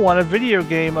 I want a video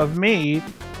game of me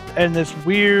and this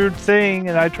weird thing,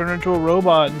 and I turn into a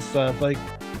robot and stuff. Like,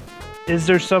 is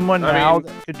there someone now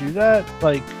that could do that?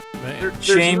 Like,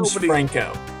 James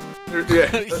Franco.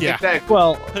 Yeah. Yeah.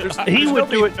 Well, he would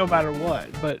do it no matter what.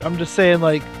 But I'm just saying,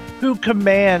 like, who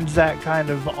commands that kind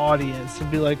of audience and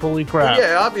be like, holy crap? Well,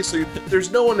 yeah, obviously,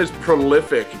 there's no one as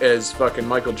prolific as fucking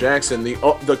Michael Jackson.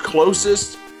 The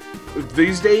closest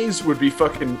these days would be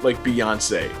fucking like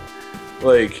Beyonce.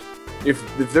 Like,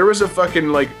 if there was a fucking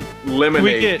like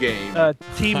lemonade game,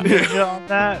 Team Ninja on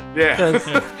that. Yeah.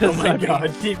 Oh my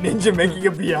god, Team Ninja making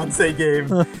a Beyonce game.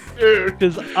 Dude,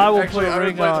 Because I will actually, put a I would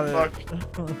ring play on the it.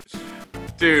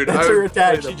 fuck. Dude, That's I her would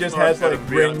attack. play She the just fuck has out like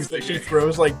of rings Beyonce that she game.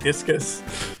 throws like discus.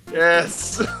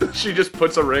 Yes, she just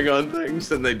puts a ring on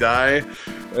things and they die,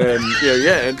 and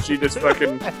and she just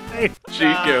fucking she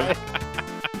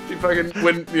fucking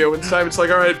when Simon's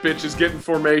like, all right, bitches, get in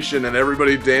formation, and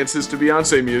everybody dances to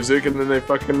Beyonce music, and then they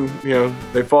fucking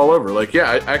they fall over. Like,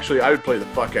 yeah, I would play the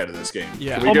fuck out of this game.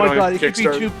 Yeah. Can we Oh get my on god, it could be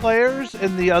Kickstarter? 2 players,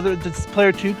 and this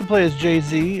player 2 can play as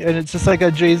Jay-Z, and it's just like a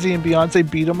Jay-Z and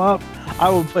Beyonce beat 'em up. I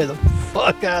would play the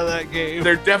fuck out of that game.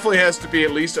 There definitely has to be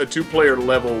at least a 2-player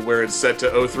level where it's set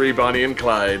to 03 Bonnie and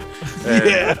Clyde. And,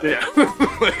 yeah.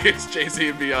 Like it's Jay-Z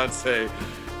and Beyonce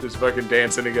just fucking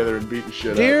dancing together and beating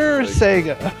shit Dear up. Like,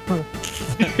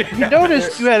 Sega, you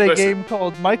noticed you had a Listen. game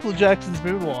called Michael Jackson's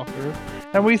Moonwalker,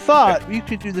 and we thought you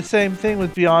could do the same thing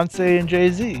with Beyonce and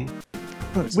Jay-Z.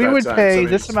 We that would time, pay somebody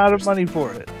this just- amount of money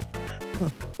for it.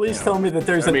 Please tell me that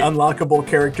there's I mean- an unlockable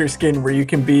character skin where you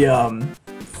can be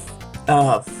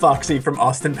Foxy from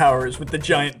Austin Powers with the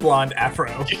giant blonde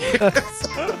afro.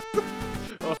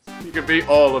 You could be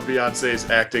all of Beyonce's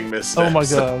acting missteps. Oh my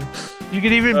god. You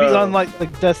could even be on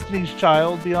like Destiny's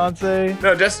Child Beyonce.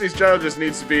 No, Destiny's Child just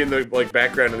needs to be in the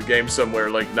background of the game somewhere,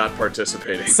 like not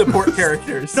participating. Support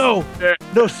characters. No, Yeah.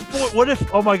 no sport. What if?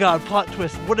 Oh my god, plot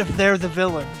twist. What if they're the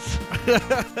villains?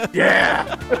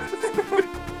 Yeah.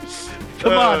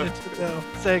 Come on, Nintendo,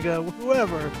 Sega,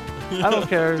 whoever. I don't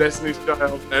care. Destiny's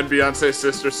Child and Beyonce's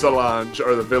sister Solange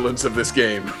are the villains of this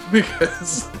game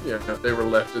because they were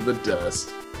left in the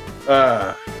dust.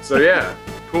 So yeah,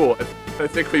 cool. I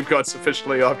think we've got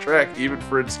sufficiently off track, even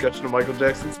for a discussion of Michael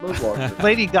Jackson's Moonwalker.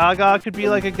 Lady Gaga could be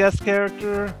like a guest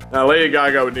character. Now, Lady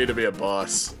Gaga would need to be a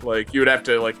boss. Like, you would have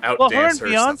to outdance Well, her and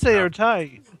Beyonce somehow. are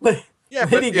tight. Yeah,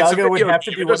 but Lady it's a Gaga would video have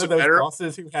to game, be it one of doesn't those matter.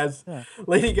 bosses who has.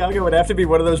 Lady Gaga would have to be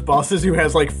one of those bosses who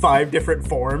has like 5 different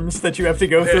forms that you have to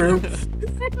go through.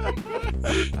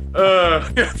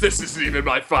 This isn't even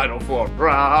my final form.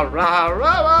 Rah, rah,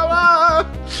 rah, rah, rah.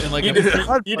 And like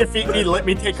You defeat me, let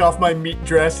me take off my meat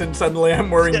dress, and suddenly I'm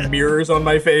wearing mirrors on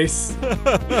my face.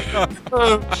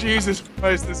 Oh, Jesus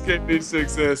Christ, this game needs to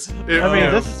exist.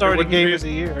 This is already Game of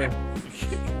the Year.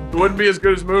 It wouldn't be as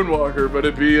good as Moonwalker, but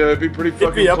it'd be pretty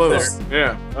fucking be up close.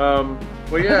 Yeah.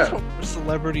 Well, yeah.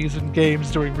 Celebrities in games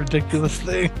doing ridiculous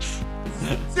things.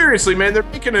 Seriously, man, they're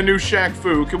making a new Shaq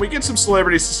Fu. Can we get some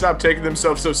celebrities to stop taking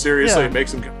themselves so seriously and make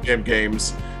some goddamn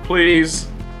games, please?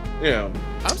 I'm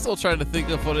still trying to think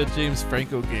of what a James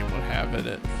Franco game would have in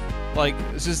it. Like,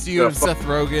 it's just you and Seth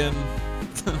Rogen.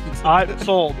 I'm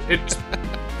sold.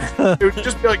 It would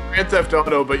just be like Grand Theft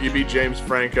Auto, but you be James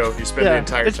Franco. You spend the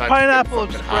entire it's time. Pineapple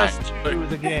getting Express fucking 2,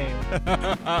 the game.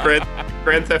 high.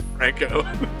 Grand Theft Franco.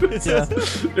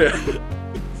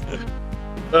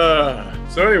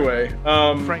 So anyway,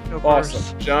 Franco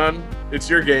awesome, John. It's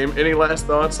your game. Any last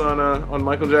thoughts on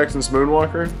Michael Jackson's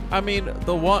Moonwalker? I mean,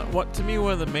 what to me,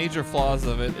 one of the major flaws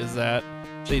of it is that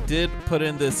they did put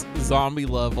in this zombie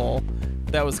level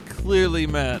that was clearly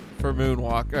meant for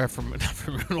Moonwalker,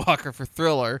 for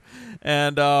Thriller,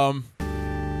 and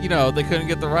they couldn't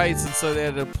get the rights, and so they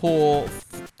had to pull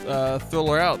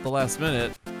Thriller out at the last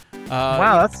minute.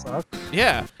 Wow, that sucks.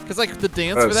 Yeah, because like the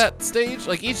dance for that stage,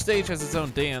 like each stage has its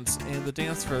own dance, and the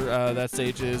dance for that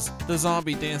stage is the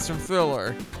zombie dance from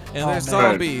Thriller, and there's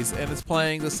zombies, and it's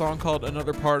playing the song called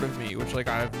 "Another Part of Me," which like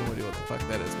I have no idea what the fuck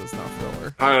that is, but it's not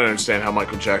Thriller. I don't understand how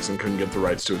Michael Jackson couldn't get the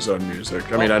rights to his own music.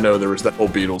 I mean, I know there was that whole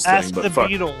Beatles Ask thing, but the fuck.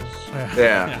 Beatles.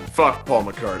 Yeah, fuck Paul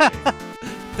McCartney.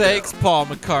 Thanks, Paul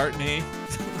McCartney.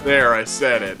 There, I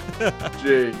said it.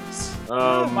 Jeez.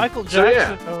 Michael so,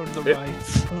 Jackson owned the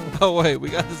rights. Oh wait, we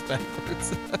got this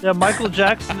backwards. Yeah, Michael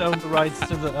Jackson owned the rights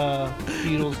to the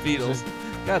Beatles.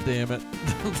 God damn it.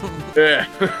 Yeah.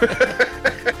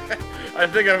 I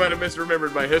think I might have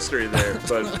misremembered my history there,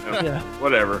 but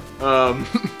whatever.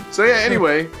 So yeah,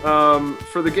 anyway,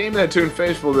 for the Game That Tune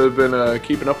faithful that have been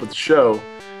keeping up with the show,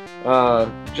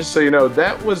 just so you know,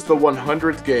 that was the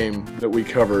 100th game that we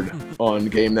covered on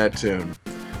Game That Tune.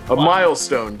 A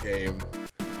milestone game.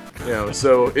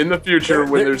 So in the future,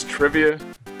 when there's trivia...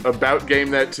 about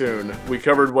Game That Tune. We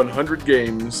covered 100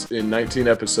 games in 19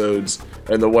 episodes,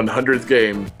 and the 100th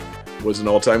game was an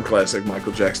all-time classic,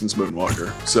 Michael Jackson's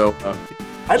Moonwalker. So,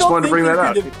 I just wanted to bring that there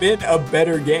up. could have been a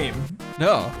better game.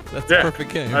 No, that's a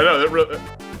perfect game. I know, it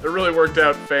really worked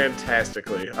out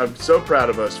fantastically. I'm so proud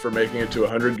of us for making it to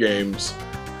 100 games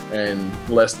and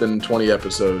less than 20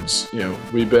 episodes. You know,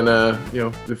 we've been,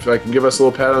 if I can give us a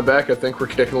little pat on the back, I think we're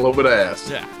kicking a little bit of ass.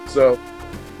 Yeah. So,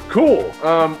 cool.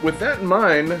 With that in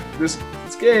mind, this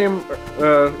game,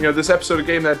 this episode of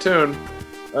Game That Tune,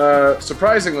 not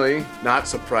surprisingly,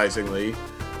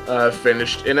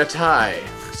 finished in a tie.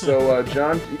 So,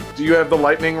 John, do you have the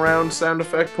lightning round sound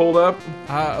effect pulled up?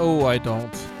 I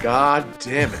don't. God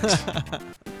damn it.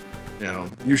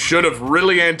 You should have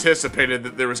really anticipated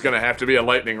that there was going to have to be a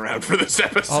lightning round for this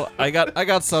episode. I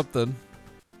got something.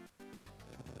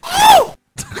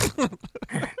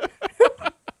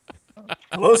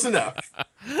 Close enough.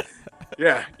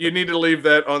 Yeah, you need to leave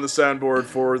that on the soundboard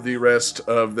for the rest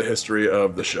of the history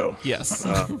of the show. Yes.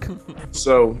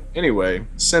 So anyway,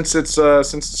 since it's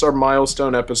our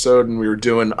milestone episode and we were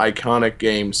doing iconic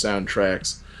game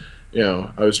soundtracks,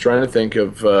 I was trying to think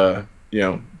of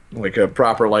like a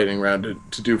proper lightning round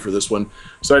to do for this one.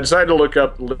 So I decided to look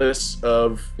up lists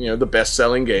of the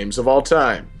best-selling games of all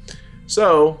time.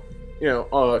 So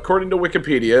according to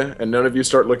Wikipedia, and none of you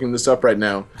start looking this up right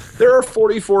now, there are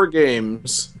 44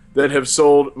 games that have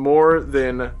sold more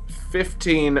than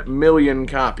 15 million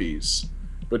copies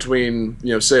between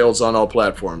sales on all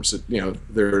platforms.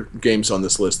 There are games on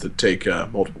this list that take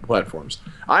multiple platforms.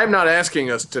 I'm not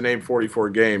asking us to name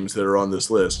 44 games that are on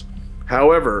this list.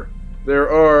 However,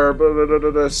 there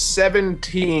are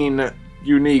 17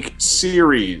 unique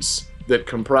series that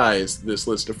comprise this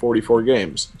list of 44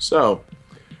 games. So,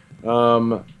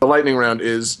 the lightning round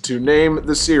is to name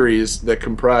the series that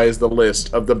comprise the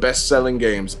list of the best-selling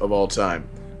games of all time.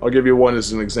 I'll give you one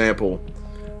as an example.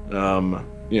 The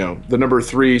number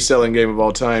 3 selling game of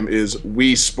all time is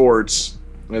Wii Sports,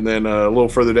 and then a little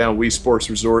further down, Wii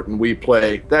Sports Resort and Wii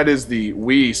Play. That is the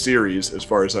Wii series, as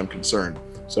far as I'm concerned.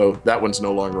 So that one's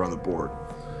no longer on the board.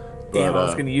 Damn, I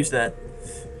was going to use that.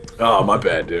 Oh, my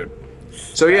bad, dude.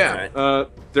 So yeah,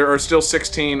 there are still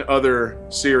 16 other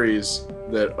series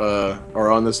that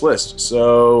are on this list.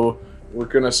 So we're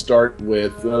going to start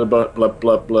with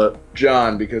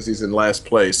John, because he's in last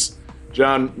place.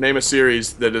 John, name a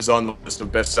series that is on the list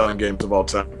of best-selling games of all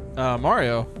time.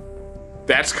 Mario.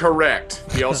 That's correct.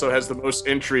 He also has the most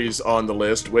entries on the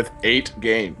list with 8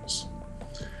 games.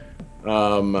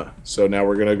 So now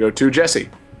we're going to go to Jesse.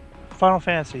 Final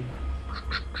Fantasy.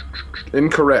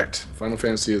 Incorrect. Final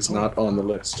Fantasy is not on the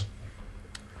list.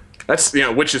 That's,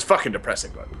 which is fucking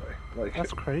depressing, by the way. Like,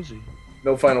 that's crazy.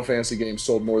 No Final Fantasy game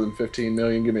sold more than 15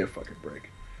 million. Give me a fucking break.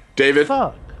 David?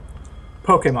 Fuck.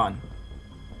 Pokemon.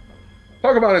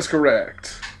 Pokemon is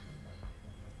correct.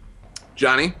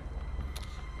 Johnny?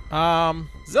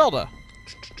 Zelda.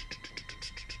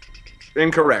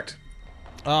 Incorrect.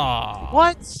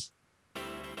 What?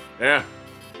 Yeah.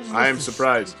 I am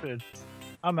surprised. Stupid.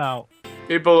 I'm out.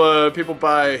 People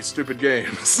buy stupid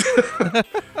games.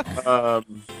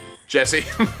 Jesse?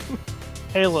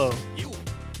 Halo.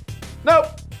 Nope.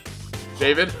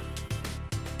 David?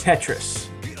 Tetris.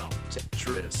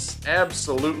 Tetris.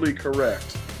 Absolutely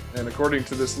correct. And according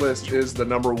to this list, is the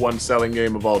number 1 selling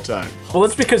game of all time. Well,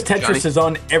 that's because Tetris Johnny? is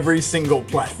on every single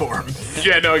platform.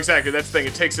 Yeah, no, exactly. That's the thing.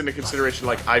 It takes into consideration,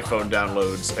 like, iPhone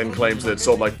downloads and claims that it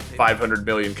sold, like, 500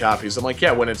 million copies. I'm like,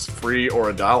 yeah, when it's free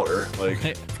or $1.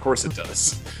 Like, of course it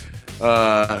does.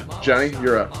 Johnny,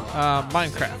 you're up.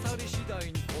 Minecraft.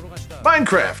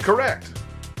 Minecraft, correct.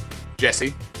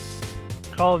 Jesse?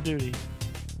 Call of Duty.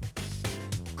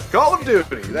 Call of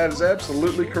Duty. That is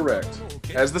absolutely correct.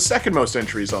 Has the second most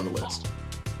entries on the list.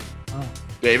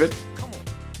 David?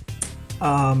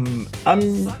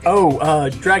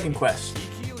 Dragon Quest.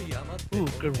 Ooh,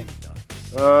 good one.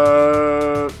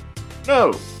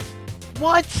 No.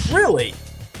 What? Really?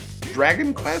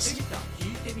 Dragon Quest?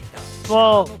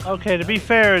 Well, okay, to be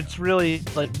fair, it's really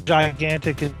like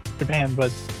gigantic in Japan,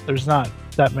 but there's not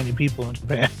that many people in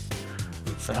Japan.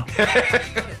 So.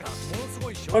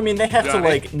 I mean, they have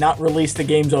Johnny? to not release the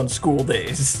games on school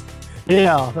days.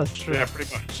 Yeah, that's true. Yeah,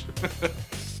 pretty much.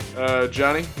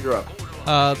 Johnny, you're up.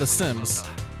 The Sims.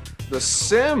 The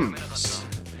Sims.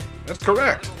 That's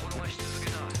correct.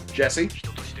 Jesse?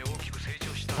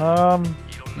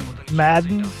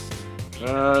 Madden.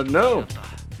 No.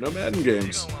 No Madden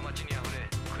games.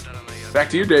 Back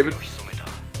to you, David.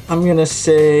 I'm gonna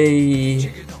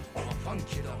say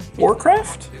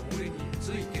Warcraft.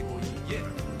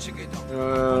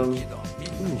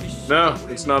 No,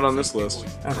 it's not on this list.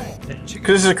 Okay. Because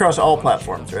this is across all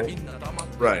platforms, right?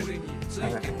 Right.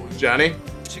 Okay. Johnny?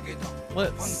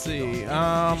 Let's see.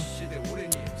 How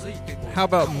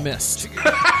about Myst?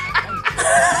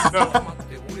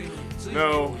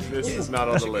 No, this is not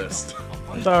on the list.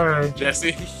 Sorry.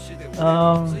 Jesse?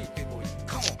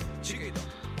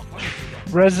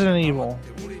 Resident Evil.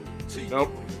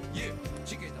 Nope.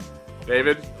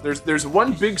 David? There's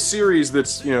one big series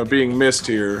that's being missed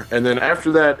here, and then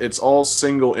after that, it's all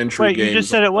single entry Wait, games. you just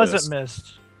said on it the wasn't list.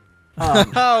 Myst.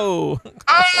 Oh!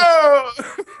 Oh!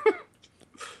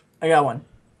 I got one. Go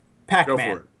Pac-Man.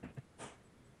 for it.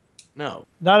 No.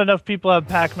 Not enough people have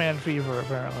Pac-Man fever,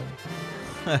 apparently.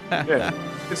 Yeah.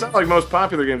 It's not like most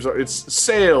popular games are. It's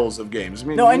sales of games.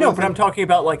 No, I know, but I'm talking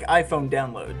about like iPhone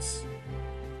downloads.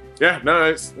 Yeah, no,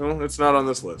 it's not on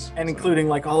this list. And including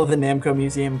like all of the Namco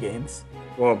Museum games.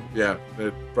 Well, yeah,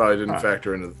 it probably didn't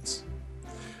factor into this.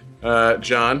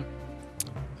 John?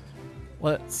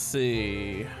 Let's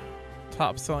see.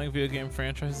 Top selling video game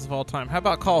franchises of all time. How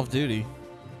about Call of Duty?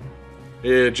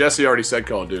 Yeah, Jesse already said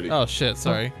Call of Duty. Oh, shit,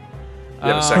 sorry. You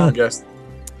have a second guess?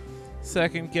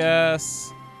 Second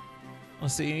guess.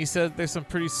 Let's see. You said there's some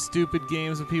pretty stupid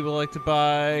games that people like to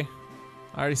buy.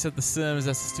 I already said The Sims.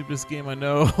 That's the stupidest game I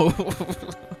know.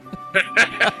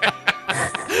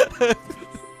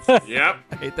 Yep.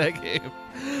 I hate that game.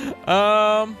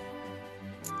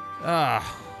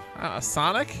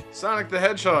 Sonic? Sonic the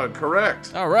Hedgehog,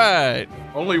 correct. All right.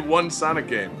 Only one Sonic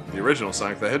game. The original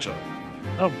Sonic the Hedgehog.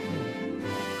 Oh,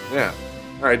 Yeah.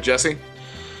 All right, Jesse?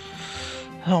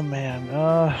 oh man.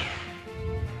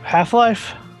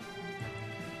 Half-Life.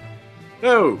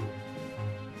 No.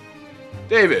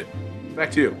 David,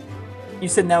 back to you. You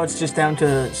said now it's just down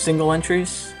to single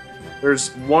entries?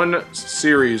 There's one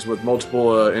series with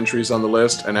multiple entries on the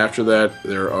list, and after that,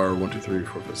 there are 1, 2, 3,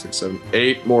 4, 5, 6, 7,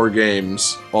 8 more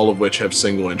games, all of which have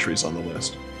single entries on the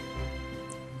list.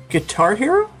 Guitar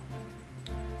Hero?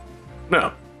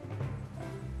 No.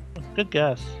 Good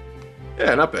guess.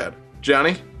 Yeah, not bad.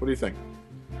 Johnny, what do you think?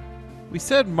 We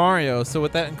said Mario, so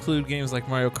would that include games like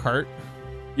Mario Kart?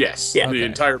 Yes. Yeah. The Okay.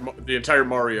 entire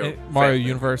Mario. Mario family.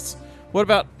 universe. What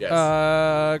about Yes.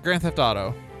 Grand Theft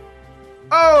Auto?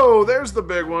 Oh, there's the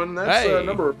big one. That's Hey.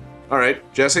 number. All right,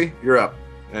 Jesse, you're up.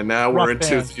 And now Rock we're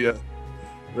into Band.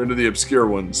 we're into the obscure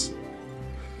ones.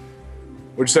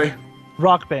 What'd you say?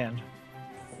 Rock Band.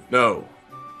 No.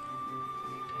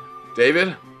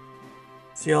 David?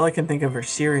 See, all I can think of are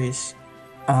series.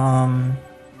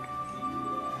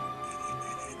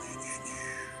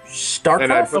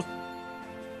 StarCraft?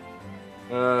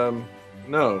 No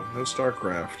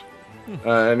StarCraft.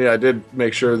 And yeah, I did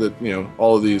make sure that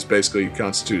all of these basically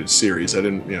constituted series. I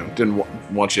didn't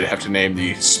want you to have to name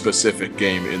the specific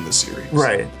game in the series.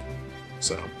 Right.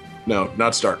 So no,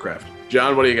 not StarCraft.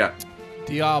 John, what do you got?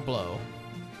 Diablo.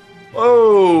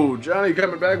 Oh, Johnny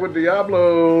coming back with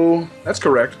Diablo. That's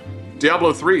correct.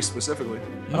 Diablo 3 specifically.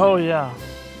 Oh yeah,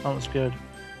 that was good.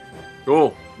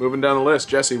 Cool. Moving down the list,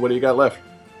 Jesse, what do you got left?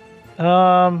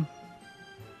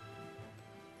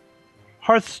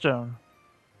 Hearthstone.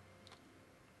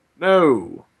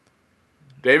 No.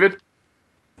 David?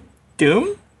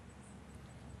 Doom?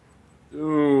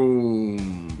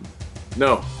 Doom.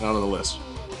 No, not on the list.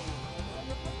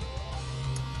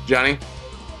 Johnny?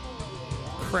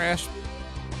 Crash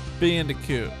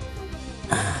Bandicoot.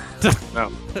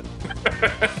 No.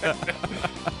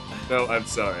 No, I'm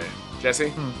sorry. Jesse?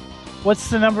 What's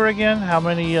the number again? How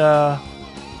many?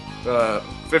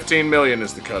 15 million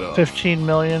is the cutoff. 15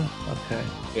 million. Okay.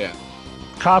 Yeah.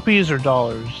 Copies or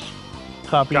dollars?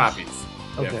 Copies. Copies.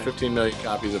 Okay. Yeah, 15 million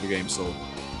copies of a game sold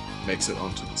makes it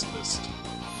onto this list.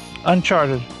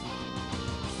 Uncharted.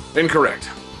 Incorrect.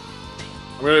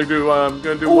 I'm gonna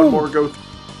do one more go through.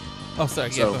 Oh,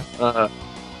 sorry. So, Yeah,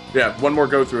 yeah, one more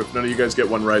go through. If none of you guys get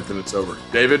one right, then it's over.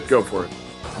 David, go for it.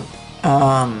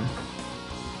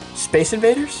 Space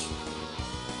Invaders?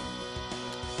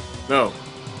 No.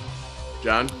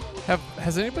 John?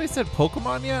 has anybody said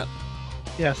Pokemon yet?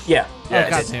 Yes. Yeah. Oh, Yes.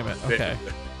 God damn it. Okay.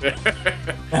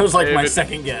 That was like my David.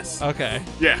 second guess. Okay.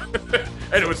 Yeah.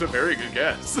 And it was a very good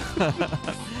guess.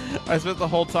 I spent the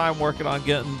whole time working on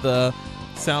getting the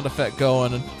sound effect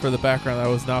going, and for the background, I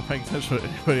was not paying attention to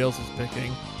what anybody else was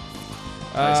picking.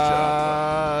 Nice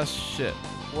job. Shit.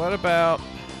 What about,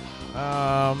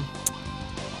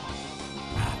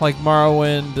 like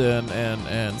Morrowind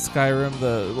and Skyrim,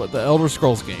 the Elder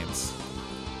Scrolls games?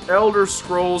 Elder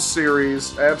Scrolls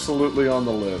series, absolutely on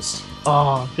the list.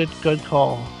 Oh, good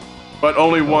call. But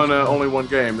only one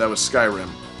game. That was Skyrim.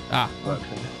 Ah,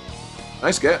 Okay.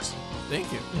 Nice guess.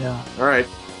 thank you. Yeah. All right,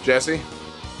 Jesse.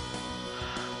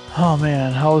 Oh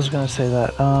man, I was gonna say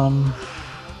that.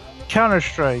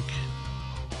 Counter-Strike.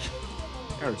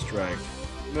 Counter-Strike.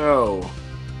 No.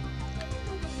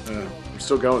 We're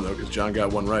still going though, because John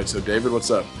got one right. So David,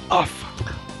 what's up? Oh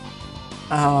fuck.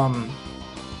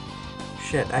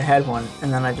 Shit, I had one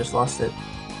and then I just lost it.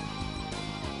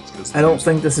 I don't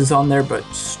think this is on there, but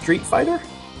Street Fighter?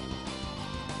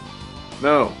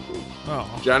 No.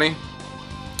 Oh. Johnny?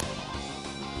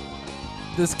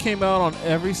 This came out on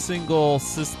every single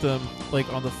system,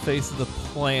 like on the face of the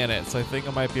planet, so I think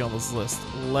it might be on this list.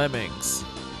 Lemmings.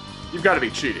 You've got to be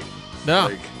cheating. No.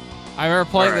 Like, I remember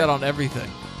playing all right. that on everything.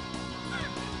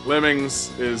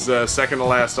 Lemmings is second to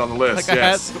last on the list. Like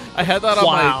Yes. I had that on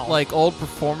Wow. my like old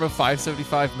Performa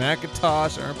 575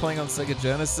 Macintosh. I remember playing on Sega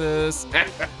Genesis.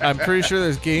 I'm pretty sure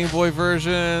there's Game Boy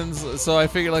versions. So I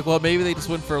figured like, well, maybe they just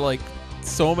went for like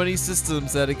so many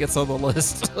systems that it gets on the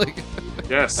list. Like,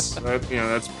 Yes.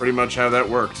 That's pretty much how that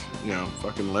worked.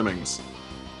 Fucking Lemmings.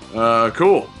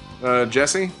 Cool.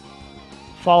 Jesse?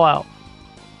 Fallout.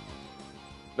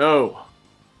 No.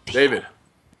 David?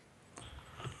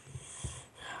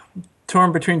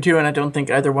 Torn between two, and I don't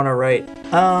think either one are right.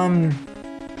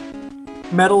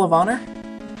 Medal of Honor?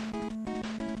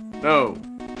 No.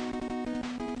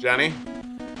 Johnny?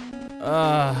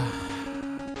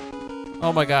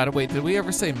 oh my God! Wait, did we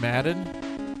ever say Madden?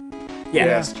 Yeah.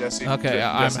 Yes, Jesse. Okay,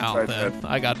 I'm Jesse out tried then. that.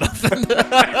 I got nothing.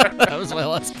 That was my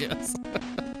last guess.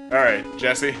 All right,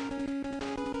 Jesse.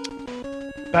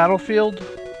 Battlefield.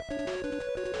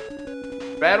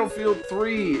 Battlefield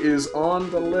 3 is on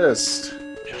the list.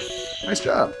 Nice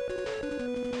job.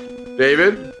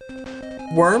 David?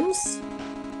 Worms?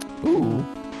 Ooh.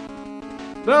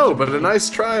 No, but a nice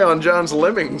try on John's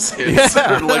Lemmings hits.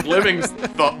 Yeah. Or like Lemmings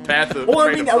path of Well, I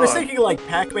train mean, of I was thought. thinking like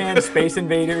Pac-Man, Space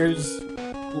Invaders,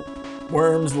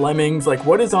 Worms, Lemmings. Like,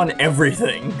 what is on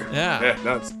everything? Yeah.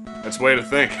 Yeah, that's a way to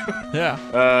think. Yeah.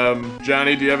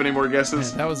 Johnny, do you have any more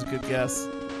guesses? Man, that was a good guess.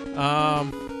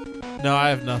 No, I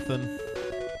have nothing.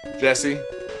 Jesse?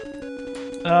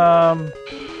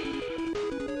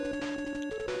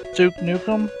 Duke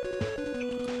Nukem.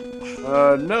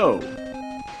 No.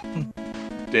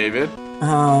 David?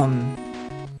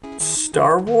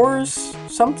 Star Wars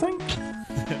something?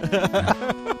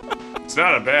 It's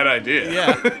not a bad idea.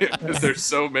 Yeah. Because there's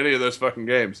so many of those fucking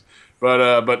games.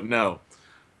 But no.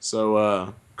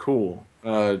 So, cool.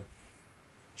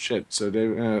 Shit, so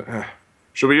David...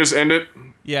 should we just end it?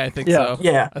 Yeah, I think Yeah. so.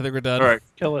 Yeah. I think we're done. All right.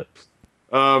 Kill it.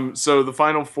 So the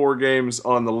final 4 games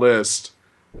on the list,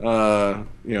 I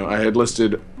had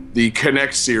listed the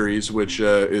Connect series, which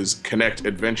is Connect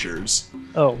Adventures.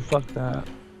 Oh, fuck that.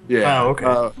 Yeah. Oh,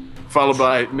 okay. Followed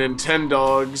by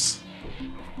Nintendogs,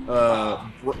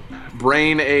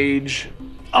 Brain Age.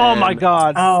 Oh my and-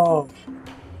 god. Oh,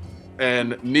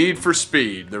 And Need for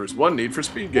Speed. There was one Need for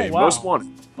Speed game, wow. most wanted,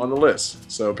 on the list.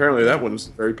 So apparently that one was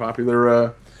a very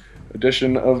popular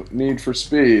edition of Need for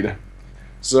Speed.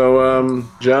 So,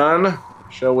 John,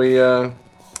 shall we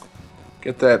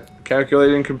get that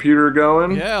calculating computer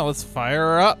going? Yeah, let's fire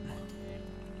her up.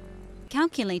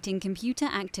 Calculating computer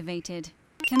activated.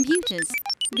 Computers.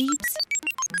 Beeps.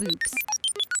 Boops.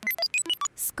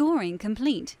 Scoring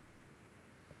complete.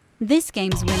 This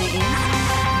game's winner is...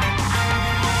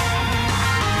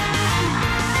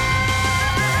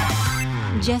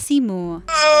 Jesse Moore.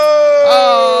 yay!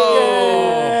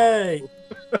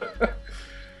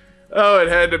 Oh, it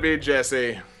had to be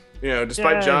Jesse.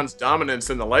 Despite Yay. John's dominance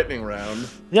in the lightning round,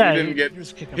 Yeah, he didn't he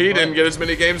was kicking he butt. didn't get as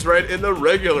many games right in the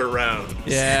regular round.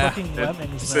 Yeah. Fucking And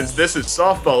Lemmings, since man. this is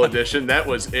softball edition, that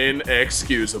was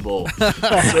inexcusable.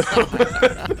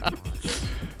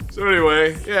 So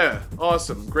anyway, yeah,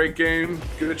 awesome, great game,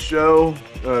 good show,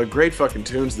 great fucking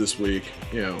tunes this week.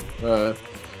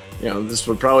 This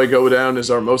would probably go down as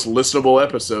our most listenable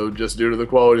episode just due to the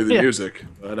quality of the Yeah. music.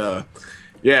 But a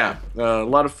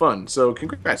lot of fun. So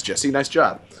congrats, Jesse, nice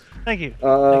job. Thank you.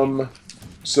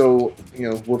 So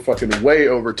we're fucking way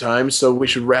over time, so we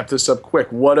should wrap this up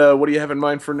quick. What do you have in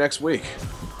mind for next week?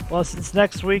 Well, since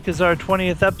next week is our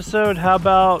 20th episode, how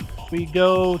about we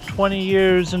go 20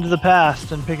 years into the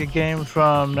past and pick a game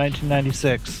from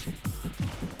 1996?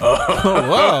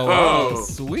 Whoa,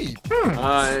 sweet.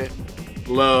 I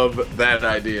love that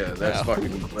idea. That's Yeah.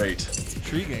 fucking great. It's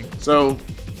intriguing. So,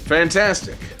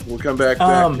 fantastic. We'll come back.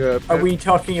 Are we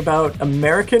talking about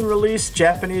American release,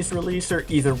 Japanese release, or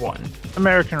either one?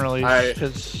 American release, I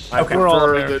because I we're all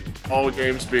prefer American. that all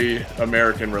games be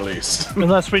American released.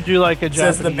 Unless we do like a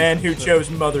Japanese. Says the man who episode. chose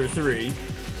Mother 3.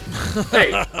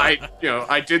 Hey,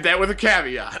 I did that with a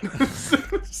caveat.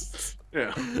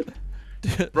 Yeah.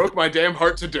 Broke my damn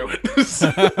heart to do it.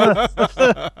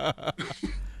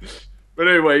 But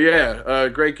anyway, yeah,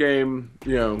 great game.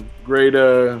 Great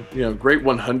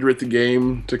 100th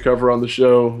game to cover on the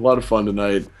show. A lot of fun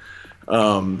tonight.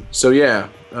 So yeah,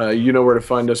 you know where to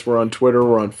find us. We're on Twitter.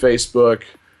 We're on Facebook.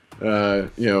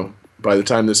 By the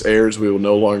time this airs, we will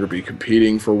no longer be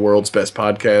competing for World's Best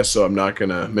Podcast, so I'm not going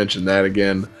to mention that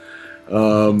again.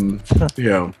 Unless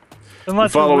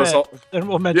follow we us win, all. then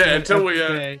we'll mention Yeah, it until every we.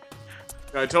 day.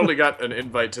 I totally got an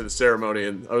invite to the ceremony,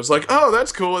 and I was like, "Oh,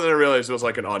 that's cool." And then I realized it was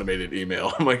like an automated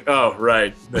email. I'm like, "Oh,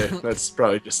 right, that's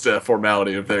probably just a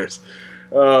formality of theirs."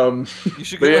 You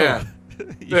should go. Yeah.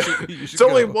 you should It's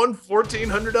only go. one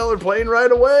 $1,400 plane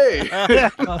ride away.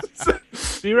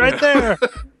 Be right there.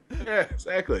 Yeah,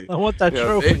 exactly. I want that You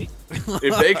know, trophy.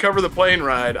 If they cover the plane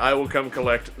ride, I will come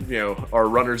collect, our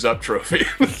runners-up trophy.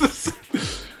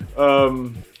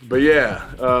 But yeah,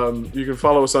 you can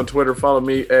follow us on Twitter. Follow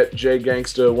me at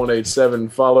jgangsta187.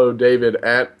 Follow David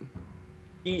at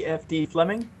EFD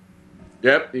Fleming.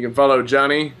 Yep. You can follow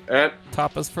Johnny at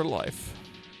Tapas for life.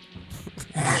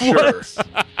 Sure.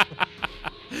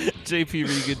 JP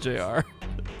Regan Jr.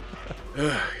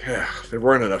 Yeah, there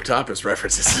weren't enough Tapas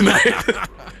references tonight.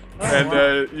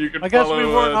 And you can I guess follow we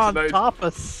weren't on tonight's...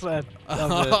 tapas of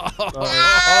it.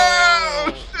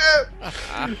 Oh, shit!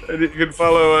 And you can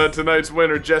follow tonight's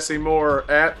winner, Jesse Moore,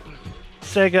 at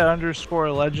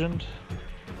Sega_legend.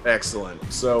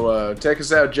 Excellent. So take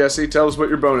us out, Jesse. Tell us what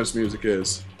your bonus music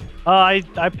is. I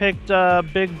picked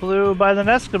Big Blue by the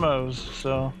Eskimos.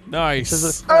 So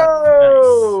Nice.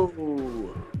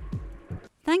 Oh!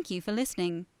 Thank you for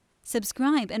listening.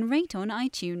 Subscribe and rate on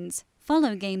iTunes.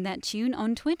 Follow Game That Tune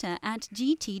on Twitter at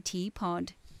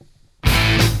GTTPod.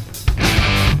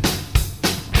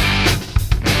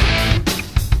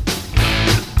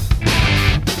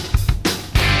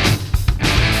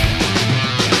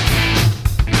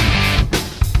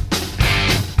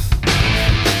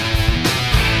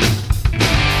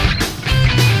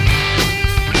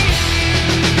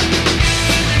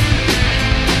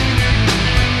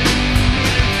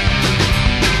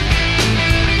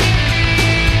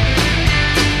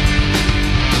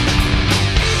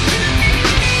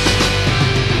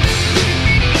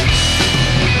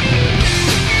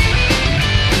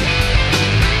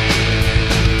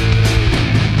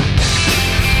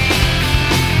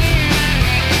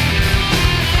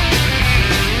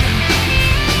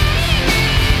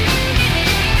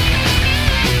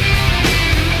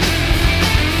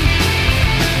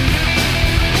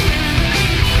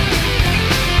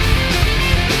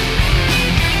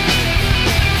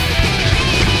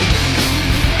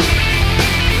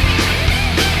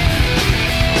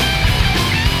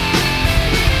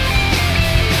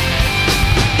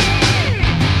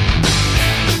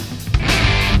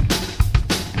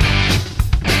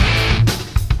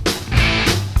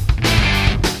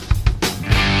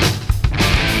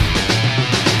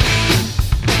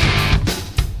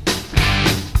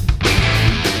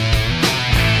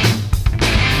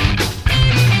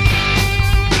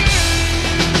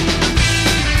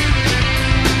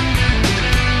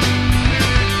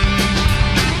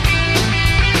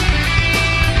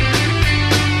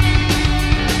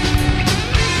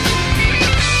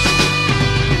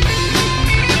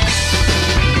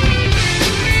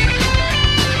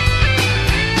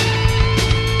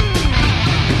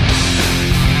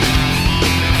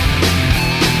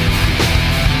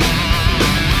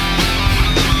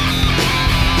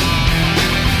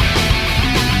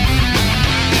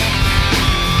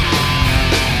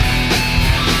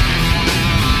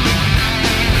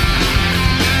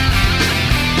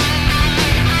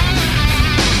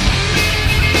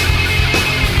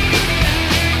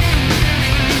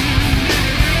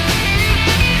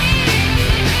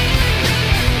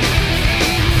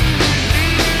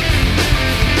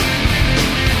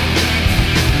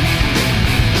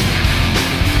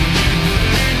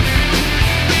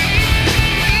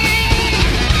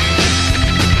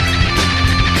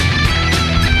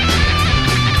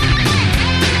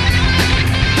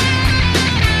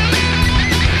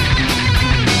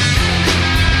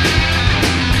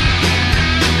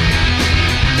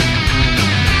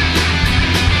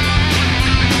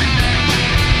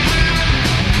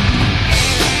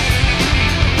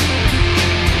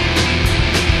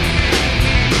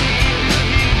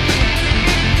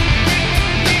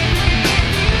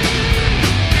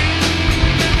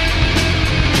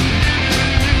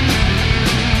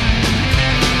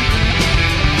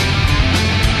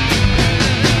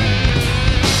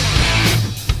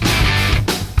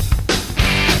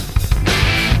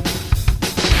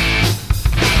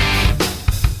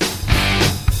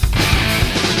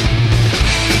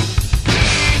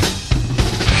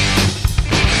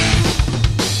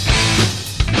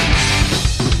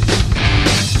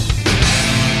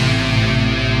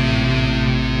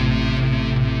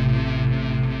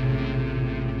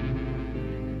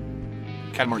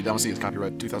 Katamari Damacy is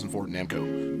copyright 2004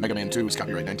 Namco. Mega Man 2 is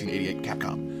copyright 1988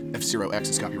 Capcom. F-Zero X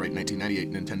is copyright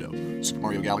 1998 Nintendo. Super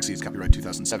Mario Galaxy is copyright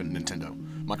 2007 Nintendo.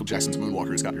 Michael Jackson's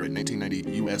Moonwalker is copyright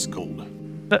 1990 US Gold.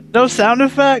 No sound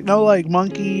effect? No, like,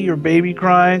 monkey or baby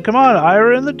crying? Come on,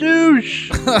 Ira and the douche!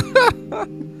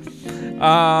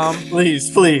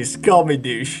 Please, call me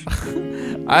douche.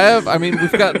 I mean,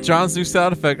 we've got John's new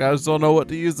sound effect. I just don't know what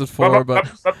to use it for, but...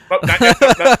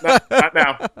 Not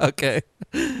now. Okay.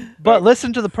 But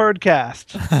listen to the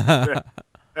podcast.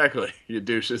 Exactly, you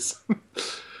douches.